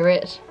the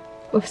Duret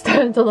with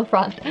Stones on the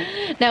front.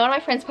 Now, one of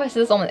my friends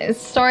posted this on his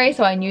story,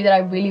 so I knew that I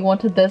really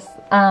wanted this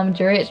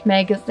Duret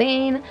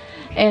magazine,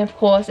 and of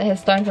course it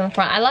has Stones on the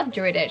front. I love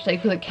Duret actually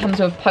because it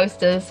comes with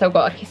posters, so I've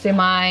got a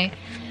Kisumai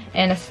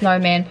and a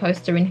snowman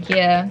poster in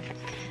here,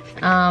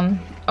 and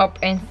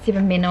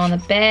 7 men on the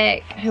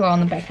back who are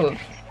on the back of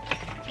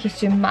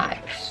Kisumai.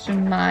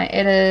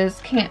 It is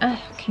King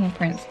and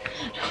Prince.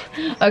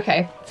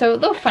 Okay, so a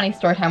little funny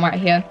story time right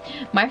here.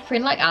 My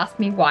friend like asked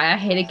me why I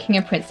hated King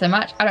and Prince so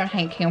much. I don't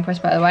hate King and Prince,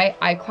 by the way.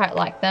 I quite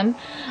like them.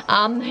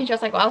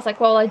 Just like, I was like,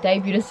 well, I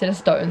debuted instead of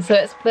Stone,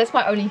 so that's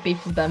my only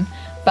beef with them.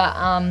 But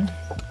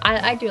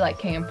I do like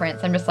King and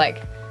Prince. I'm just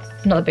like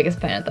not the biggest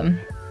fan of them.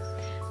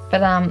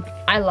 But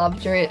I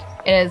loved it.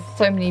 It has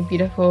so many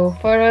beautiful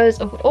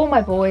photos of all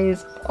my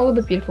boys, all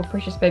the beautiful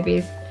precious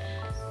babies.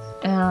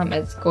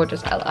 It's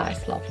gorgeous. I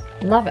just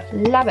love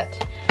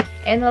it.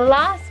 And the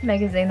last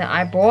magazine that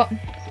I bought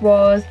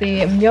was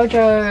the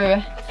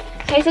Myojo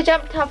Taser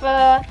Jump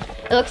cover.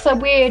 It looks so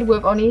weird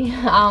with only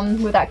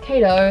without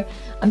Kato.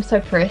 I'm so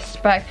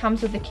pressed, but it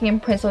comes with the King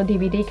and Prince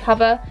DVD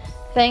cover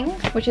thing,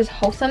 which is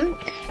wholesome.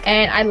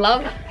 And I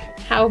love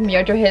how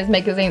Myojo has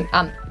magazine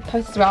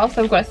posters as well.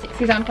 So we've got a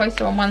Sexy Zone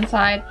poster on one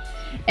side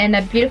and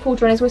a beautiful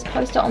Johnny's West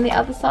poster on the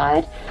other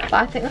side. But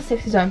I think the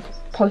Sexy Zone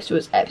poster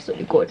was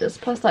absolutely gorgeous.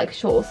 Plus like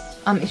Shaw's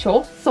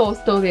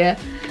still there.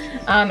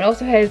 It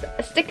also has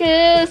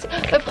stickers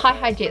with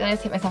Hi Jet. I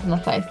just hit myself in the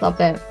face. Love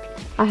that.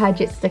 Hi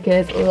Jet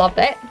stickers. Love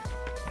that.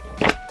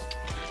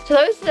 So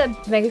those are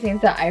the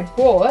magazines that I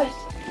bought.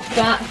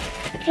 But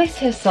bless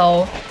her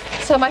soul.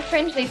 So my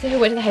friend Lisa, who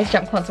went to the Haze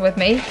Jump concert with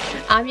me,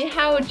 you know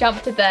how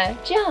Jump did the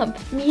Jump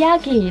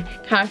Miyagi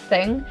kind of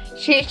thing.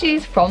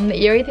 She's from the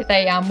area that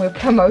they were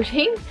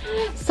promoting.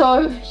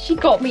 So she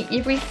got me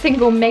every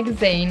single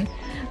magazine.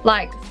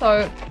 Like,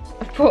 so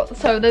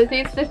there's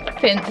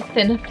the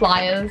thin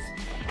flyers,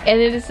 and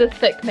then there's the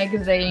thick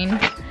magazine.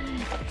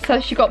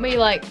 So she got me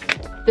like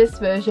this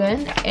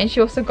version, and she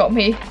also got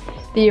me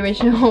the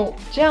original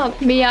Jump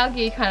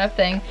Miyagi kind of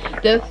thing,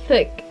 the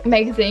thick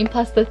magazine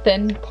plus the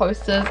thin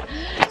posters.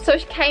 So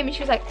she came and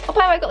she was like, oh, by the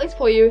way, I got these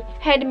for you,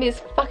 handed me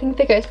this fucking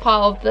thick ass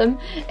pile of them,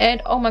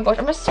 and oh my gosh,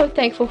 I'm just so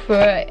thankful for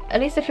it. At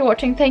least if you're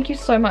watching, thank you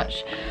so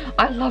much.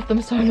 I love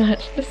them so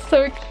much. They're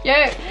so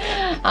cute.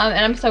 And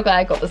I'm so glad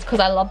I got this because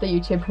I love the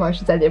YouTube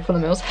promotions they did for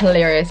them. It was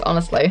hilarious,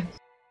 honestly.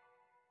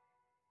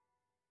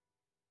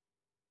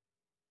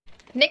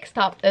 Next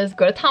up is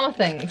Gudetama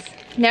things.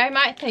 Now you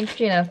might think,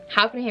 Gina,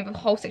 how can you have a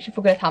whole section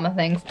for Gudetama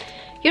things?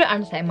 You don't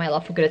understand my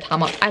love for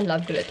Gudetama. I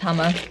love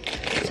Gudetama.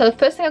 So the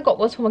first thing I got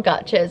was from a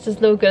gacha. It's this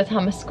little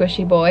Gudetama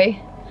squishy boy.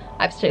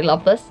 I absolutely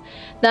love this.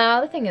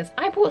 Now the thing is,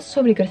 I bought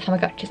so many Gudetama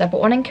gachas. I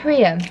bought one in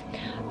Korea.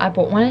 I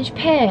bought one in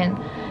Japan.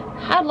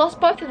 I lost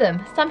both of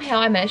them. Somehow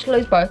I managed to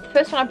lose both. The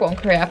first one I bought in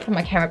Korea, I put in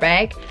my camera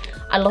bag.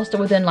 I lost it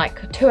within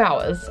like 2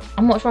 hours.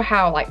 I'm not sure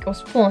how, like it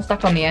was full and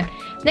stuck on there.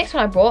 The next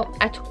one I bought,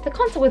 I took the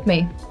concert with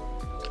me.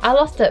 I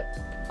lost it.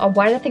 Oh,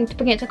 why did I think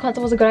bringing it to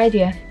concert was a good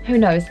idea? Who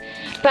knows?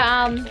 But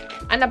I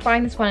ended up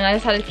buying this one and I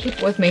decided to keep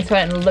it with me so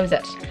I didn't lose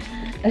it.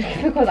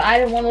 Because I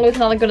didn't want to lose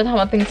another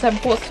Gudetama thing, so I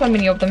bought so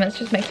many of them. It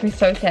just makes me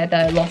so sad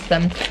that I lost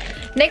them.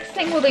 Next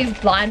thing were these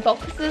blind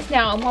boxes.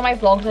 Now on one of my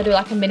vlogs I do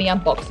like a mini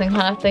unboxing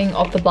kind of thing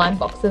of the blind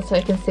boxes, so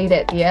you can see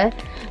that there.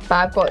 But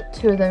I've got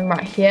 2 of them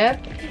right here.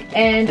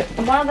 And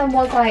one of them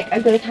was like a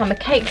Gudetama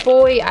cake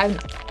boy. I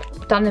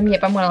haven't done them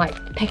yet, but I'm going to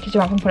like package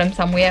them up and put them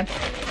somewhere.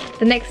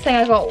 The next thing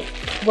I got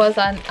was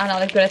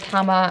another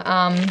Gudetama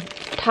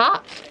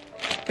tart.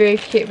 Very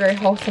cute, very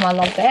wholesome. I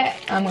love that.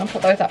 I'm going to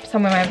put those up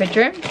somewhere in my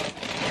bedroom.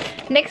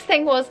 Next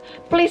thing was,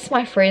 bless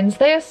my friends,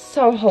 they are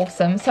so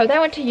wholesome. So they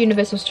went to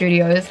Universal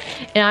Studios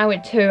and I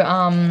went to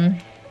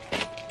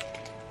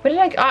where did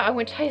I go? I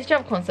went to Haze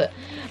Jump concert.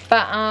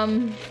 But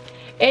and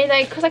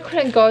because I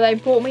couldn't go, they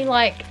bought me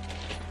like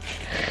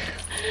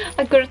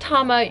a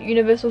Gudetama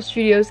Universal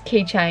Studios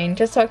keychain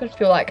just so I could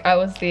feel like I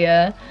was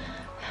there.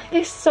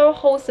 They're so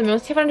wholesome. It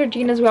was 700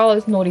 yen as well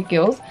as Naughty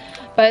Girls,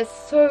 but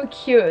it's so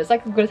cute. It's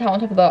like a Gudetama on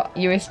top of the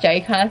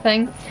USJ kind of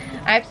thing.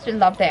 I absolutely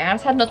love that. I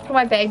just had not to put in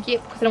my bag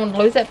yet because I don't want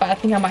to lose it, but I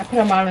think I might put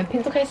it on my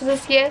pencil cases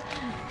this year.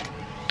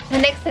 The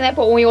next thing they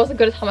bought me was a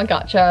Gudetama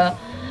gacha.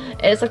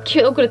 It's a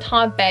cute little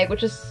Gudetama bag,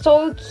 which is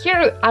so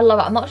cute. I love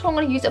it. I'm not sure I'm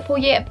going to use it for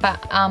yet,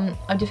 but I'm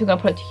definitely going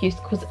to put it to use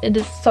because it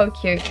is so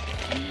cute.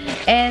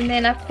 And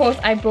then of course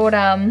I brought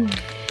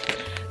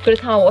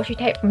Gudetama washi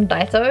tape from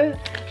Daiso,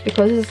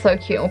 because this is so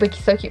cute. It will be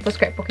so cute for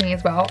scrapbooking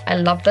as well. I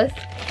love this.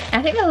 And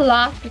I think the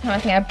last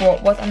Gudetama thing I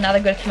brought was another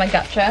Gudetama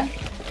gacha.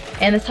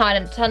 And this time I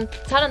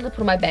didn't put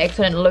in my bag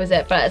so I didn't lose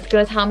it. But it's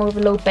Gudetama with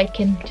a little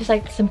bacon. Just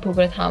like simple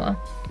Gudetama.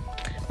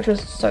 Which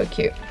was so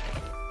cute.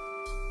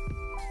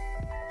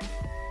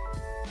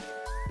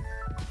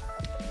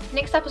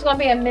 Next up is going to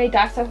be a mini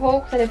Daiso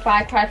haul because I did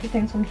buy quite a few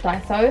things from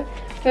Daiso.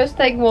 First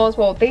thing was,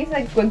 well, these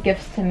were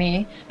gifts to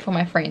me from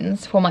my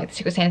friends from like the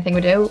Secret Santa thing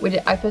we do.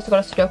 I first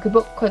got a Sudoku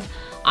book because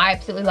I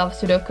absolutely love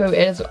Sudoku.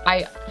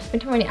 I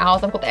spent too many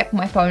hours. I've got the app on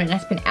my phone and I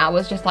spent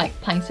hours just like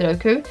playing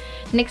Sudoku.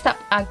 Next up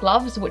are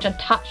gloves, which I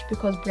touched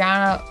because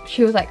Brianna,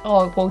 she was like,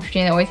 oh, well,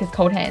 Gina always has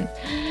cold hands.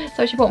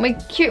 So she bought me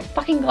cute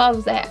fucking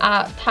gloves that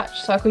are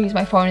touch so I could use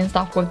my phone and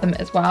stuff with them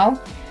as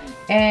well.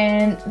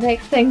 And the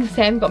next thing,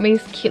 Sam got me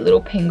this cute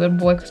little penguin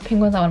boy because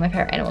penguins are one of my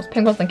favourite animals.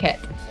 Penguins and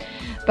cats.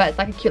 But it's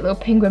like a cute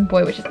little penguin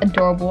boy, which is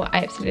adorable.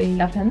 I absolutely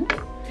love him.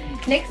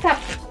 Next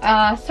up,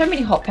 so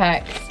many hot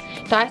packs.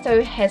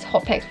 Daiso has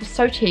hot packs for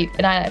so cheap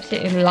and I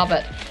absolutely love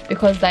it.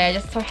 because they are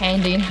just so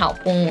handy and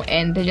helpful,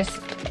 and they're just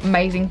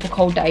amazing for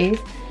cold days.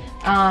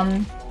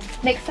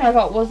 Next thing I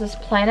got was this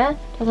planner,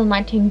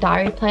 2019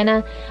 diary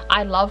planner.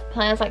 I love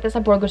planners like this. I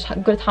bought a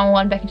good time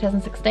one back in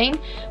 2016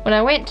 when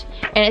I went,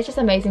 and it's just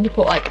amazing to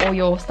put like all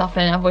your stuff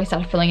in. I've already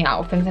started filling it out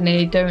with things I need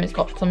to do, and it's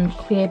got some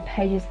clear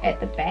pages at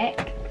the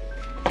back.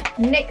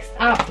 Next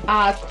up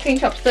are cooking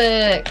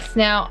chopsticks.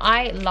 Now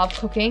I love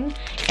cooking,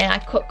 and I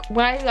cook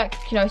when I like,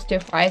 you know, stir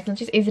fries, and it's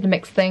just easy to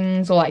mix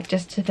things or like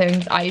just to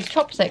things. I use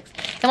chopsticks,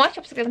 and my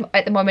chopsticks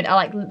at the moment are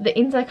like the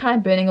ends are kind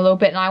of burning a little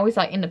bit, and I always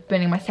like end up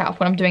burning myself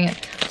when I'm doing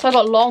it. So I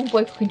got long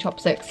boy cooking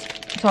chopsticks,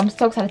 so I'm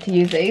so excited to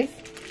use these.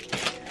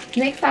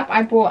 Next up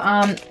I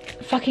bought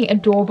fucking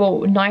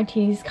adorable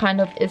 90s kind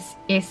of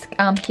esque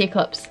hair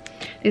clips.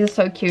 These are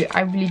so cute.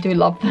 I really do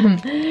love them.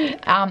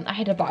 I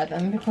had to buy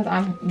them because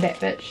I'm that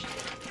bitch.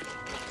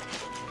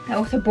 I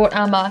also bought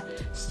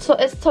so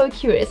it's so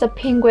cute. It's a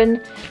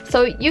penguin.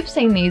 So you've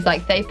seen these,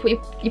 like they put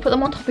you put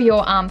them on top of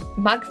your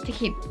mugs to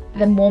keep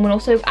them warm, and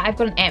also I've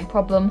got an ant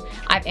problem.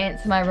 I have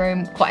ants in my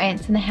room, got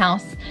ants in the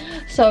house.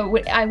 So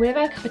whenever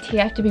I have a cup of tea,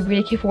 I have to be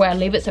really careful where I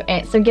leave it so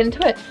ants don't get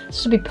into it.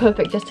 This would be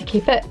perfect just to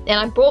keep it. And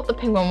I bought the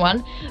penguin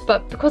one,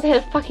 but because I had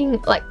a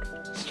fucking like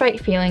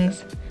straight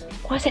feelings.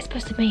 What is that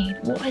supposed to mean?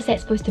 What is that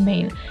supposed to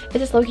mean?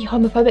 Is this low-key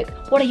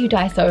homophobic? What are you,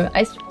 Daiso?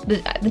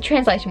 The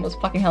translation was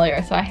fucking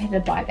hilarious, so I had to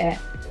buy that.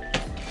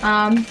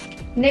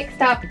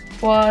 Next up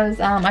was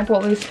I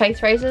bought these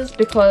face razors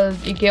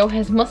because your girl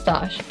has a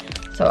mustache,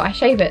 so I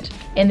shave it,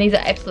 and these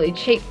are absolutely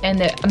cheap and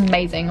they're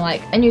amazing.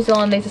 Like in New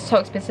Zealand these are so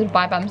expensive to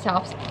buy by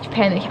themselves.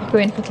 Japan they go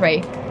in for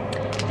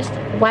 $3. Just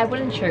why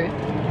wouldn't you?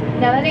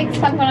 Now the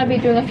next I'm going to be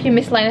doing a few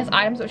miscellaneous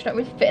items which don't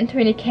really fit into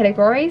any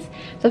categories.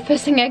 So the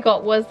first thing I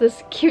got was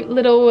this cute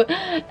little,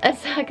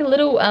 it's like a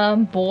little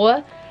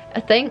boar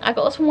thing. I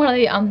got this from one of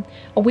the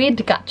a weird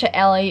gacha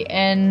alley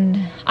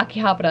in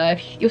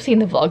Akihabara, you'll see in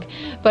the vlog.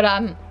 But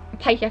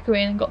Taikyaku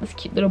and got this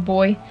cute little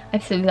boy. I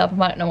absolutely love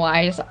him. I don't know why,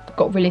 I just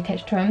got really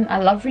attached to him. I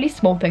love really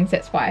small things,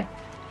 that's why.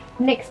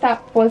 Next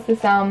up was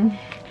this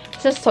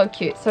this is so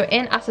cute. So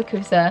in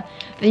Asakusa,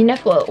 you know,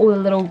 for all the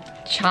little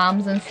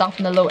charms and stuff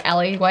in the little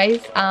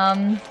alleyways,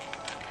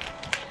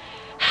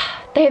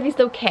 they have these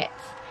little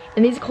cats,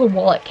 and these are called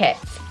wallet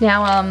cats.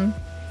 Now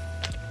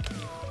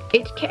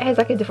each cat has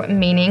like a different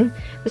meaning.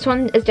 This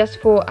one is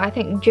just for, I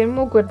think,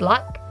 general good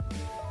luck.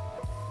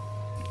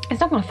 It's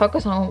not going to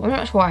focus on, I'm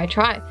not sure why I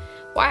tried.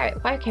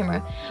 Why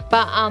camera?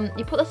 But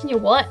you put this in your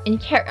wallet and you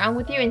carry it around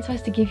with you, and it's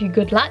supposed to give you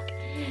good luck.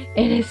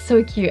 It is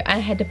so cute. I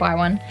had to buy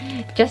one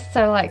just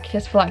so like,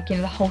 just for like, you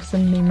know, the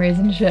wholesome memories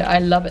and shit. I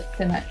love it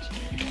so much.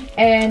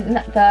 And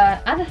the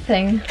other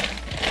thing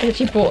that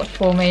she bought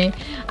for me,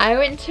 I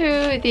went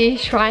to the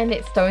shrine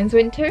that Stones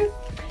went to.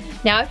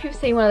 Now if you've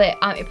seen one of their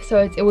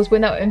episodes, it was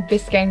when they were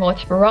investigating all the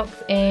type of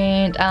rocks,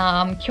 and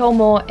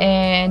Kyomo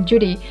and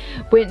Judy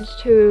went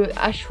to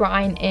a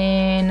shrine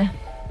in,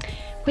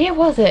 where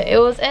was it? It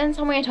was in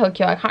somewhere in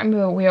Tokyo. I can't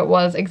remember where it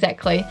was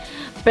exactly,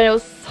 but it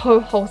was so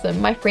wholesome.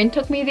 My friend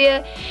took me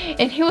there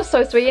and he was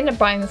so sweet. He ended up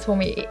buying this for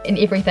me and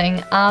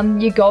everything.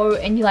 You go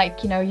and you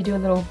like, you know, you do a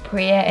little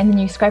prayer, and then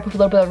you scrape off a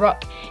little bit of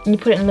rock and you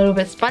put it in a little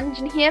bit of sponge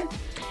in here,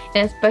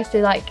 and it's supposed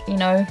to like, you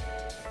know,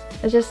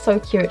 it's just so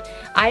cute.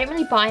 I didn't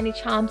really buy any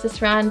charms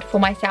this round for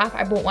myself.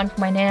 I bought one for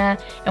my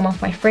nana and one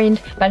for my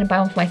friend, but I didn't buy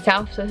one for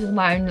myself, so this is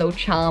my own little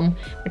charm,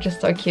 which is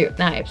so cute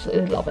and I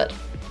absolutely love it.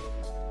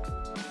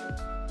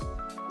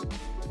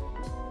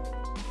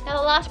 Now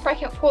the last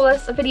bracket for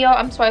this video,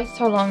 I'm sorry it's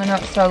so long, I know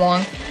it's so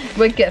long,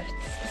 were gifts.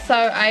 So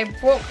I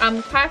bought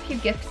quite a few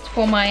gifts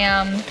for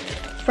my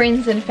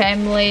friends and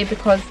family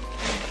because,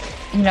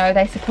 you know,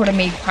 they supported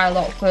me quite a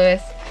lot for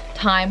this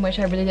time, which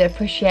I really did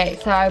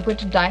appreciate. So I went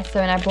to Daiso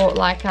and I bought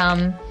like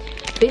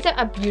these are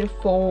a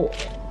beautiful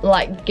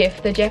like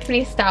gift. The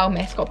Japanese style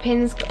mascot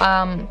pins,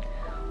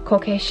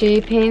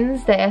 kokeshi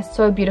pins. They are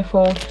so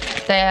beautiful.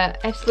 They are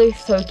absolutely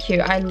so cute.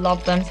 I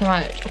love them so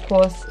much. Of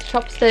course,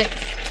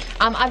 chopsticks.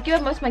 I've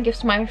given most of my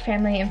gifts to my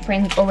family and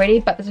friends already,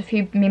 but there's a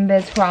few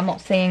members who I'm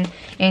not seeing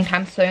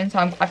anytime soon, so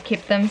I've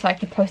kept them so I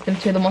can post them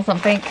to them or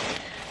something.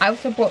 I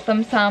also bought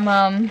them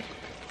some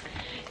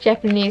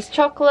Japanese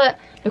chocolate,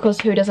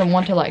 because who doesn't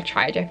want to like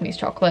try Japanese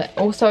chocolate.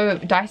 Also,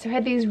 Daiso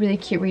had these really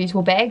cute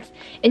reusable bags.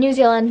 In New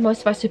Zealand,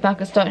 most of our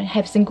supermarkets don't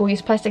have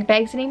single-use plastic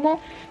bags anymore,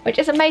 which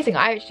is amazing.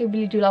 I actually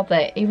really do love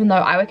that. Even though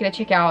I work at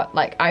a checkout,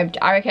 like I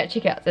work at a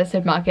checkout at the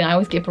supermarket, and I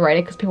always get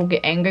berated because people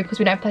get angry because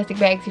we don't have plastic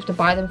bags. You have to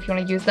buy them if you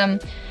want to use them.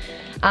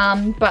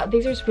 But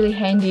these are just really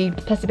handy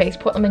plastic bags.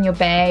 Put them in your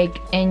bag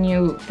and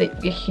you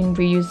can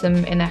reuse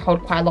them, and they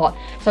hold quite a lot.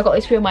 So I got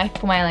these for my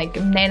like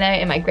nana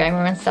and my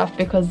grandma and stuff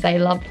because they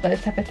love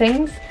those type of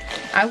things.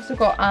 I also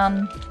got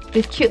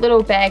these cute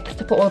little bags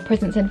to put all the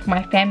presents in for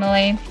my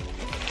family.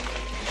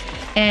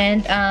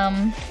 And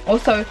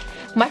also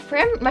my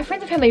friends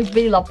and family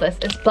really love this.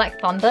 It's Black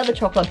Thunder, the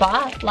chocolate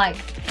bar. Like,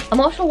 I'm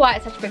not sure why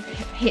it's such a big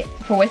hit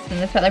for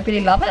Westerners, but they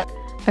really love it.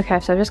 Okay,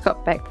 so I just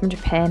got back from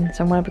Japan,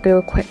 so I'm going to do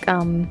a quick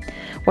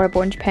what I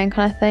bought in Japan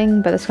kind of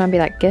thing, but it's going to be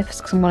like gifts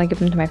because I'm going to give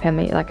them to my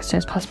family like as soon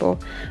as possible.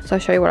 So I'll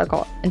show you what I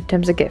got in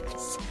terms of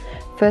gifts.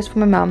 first for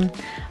my mum,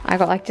 I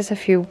got like just a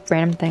few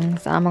random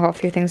things. I got a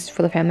few things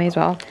for the family as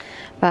well.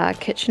 But a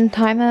kitchen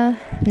timer.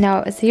 Now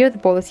it's the year of the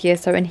boar this year,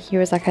 so in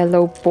here is like a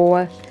little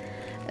boar.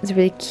 It's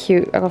really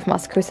cute. I got from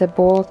Uscosa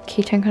boar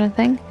keychain kind of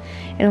thing.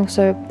 And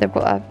also they've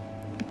got a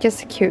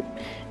just a cute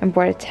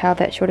embroidered towel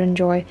that she would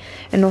enjoy.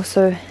 And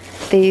also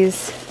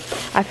these,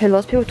 I've heard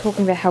lots of people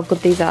talking about how good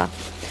these are.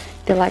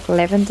 They're like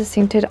lavender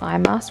scented eye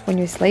masks when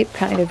you sleep.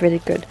 Apparently they're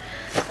really good.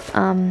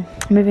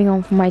 Moving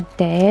on for my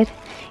dad.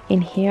 In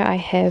here I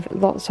have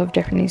lots of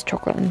Japanese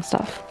chocolate and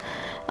stuff.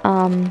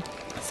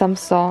 Some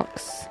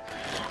socks,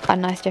 a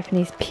nice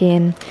Japanese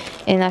pen,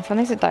 and I found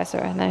these at Daiso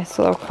and they're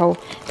so cool.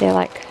 They're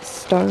like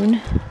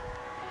stone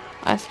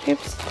ice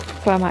cubes,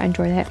 so I might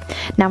enjoy that.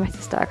 Now my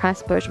sister, I kind of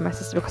splurged on my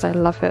sister because I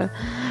love her.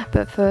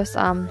 But first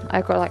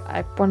I got like,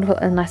 I wanted to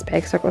put in a nice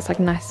bag, so I got this like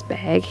nice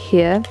bag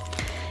here.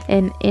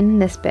 And in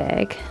this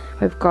bag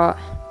we've got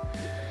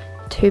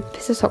 2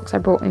 pieces of socks I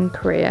bought in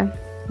Korea.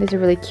 These are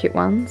really cute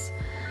ones,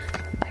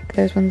 like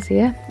those ones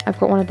here. I've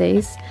got one of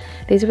these.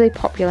 These are really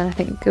popular and I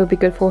think it would be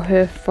good for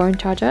her phone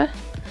charger.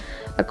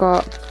 I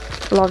got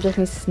a lot of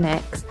Japanese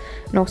snacks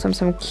and also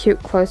some cute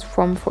clothes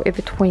from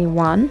Forever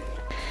 21.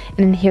 And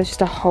then here's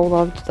just a whole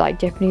lot of like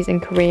Japanese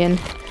and Korean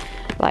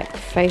like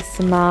face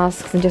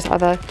masks and just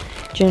other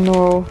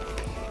general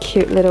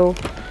cute little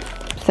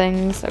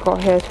things. I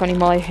got her 20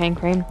 Molly hand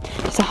cream.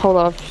 Just a whole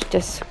lot of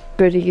just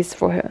goodies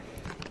for her.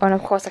 Oh, and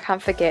of course I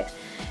can't forget,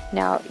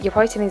 now you're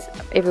probably seeing these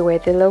everywhere,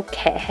 they're little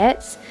cat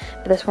hats,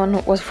 but this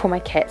one was for my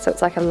cat, so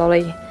it's like a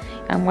lolly.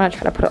 I'm gonna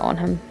try to put it on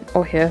him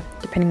or her,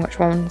 depending which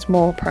one's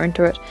more prone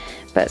to it.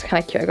 But it's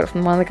kind of cute. I got it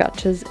from one of the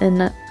gachas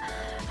in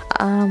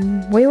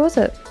where was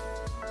it?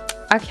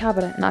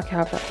 Akihabara, in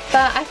Akihabara.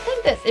 But I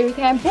think that's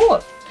everything I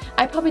bought.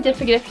 I probably did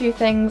forget a few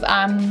things.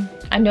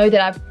 I know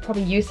that I've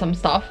probably used some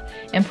stuff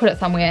and put it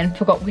somewhere and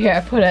forgot where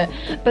I put it.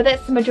 But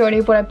that's the majority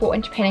of what I bought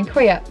in Japan and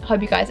Korea.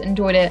 Hope you guys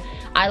enjoyed it.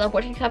 I love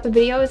watching type of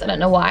videos. I don't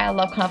know why. I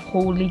love kind of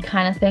haul-y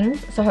kind of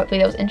things. So hopefully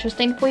that was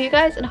interesting for you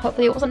guys and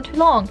hopefully it wasn't too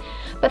long.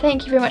 But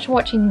thank you very much for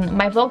watching.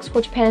 My vlogs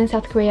for Japan and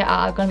South Korea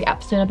are going to be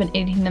up soon. I've been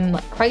editing them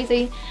like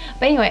crazy.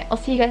 But anyway, I'll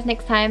see you guys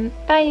next time.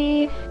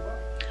 Bye!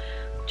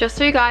 Just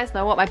so you guys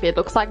know what my bed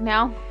looks like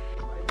now.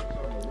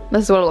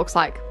 This is what it looks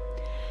like.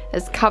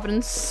 It's covered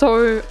in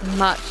so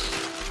much,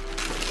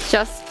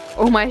 just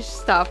all my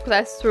stuff, because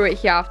I threw it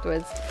here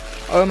afterwards.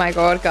 Oh my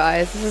god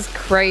guys, this is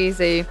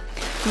crazy.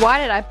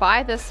 Why did I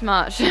buy this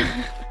much?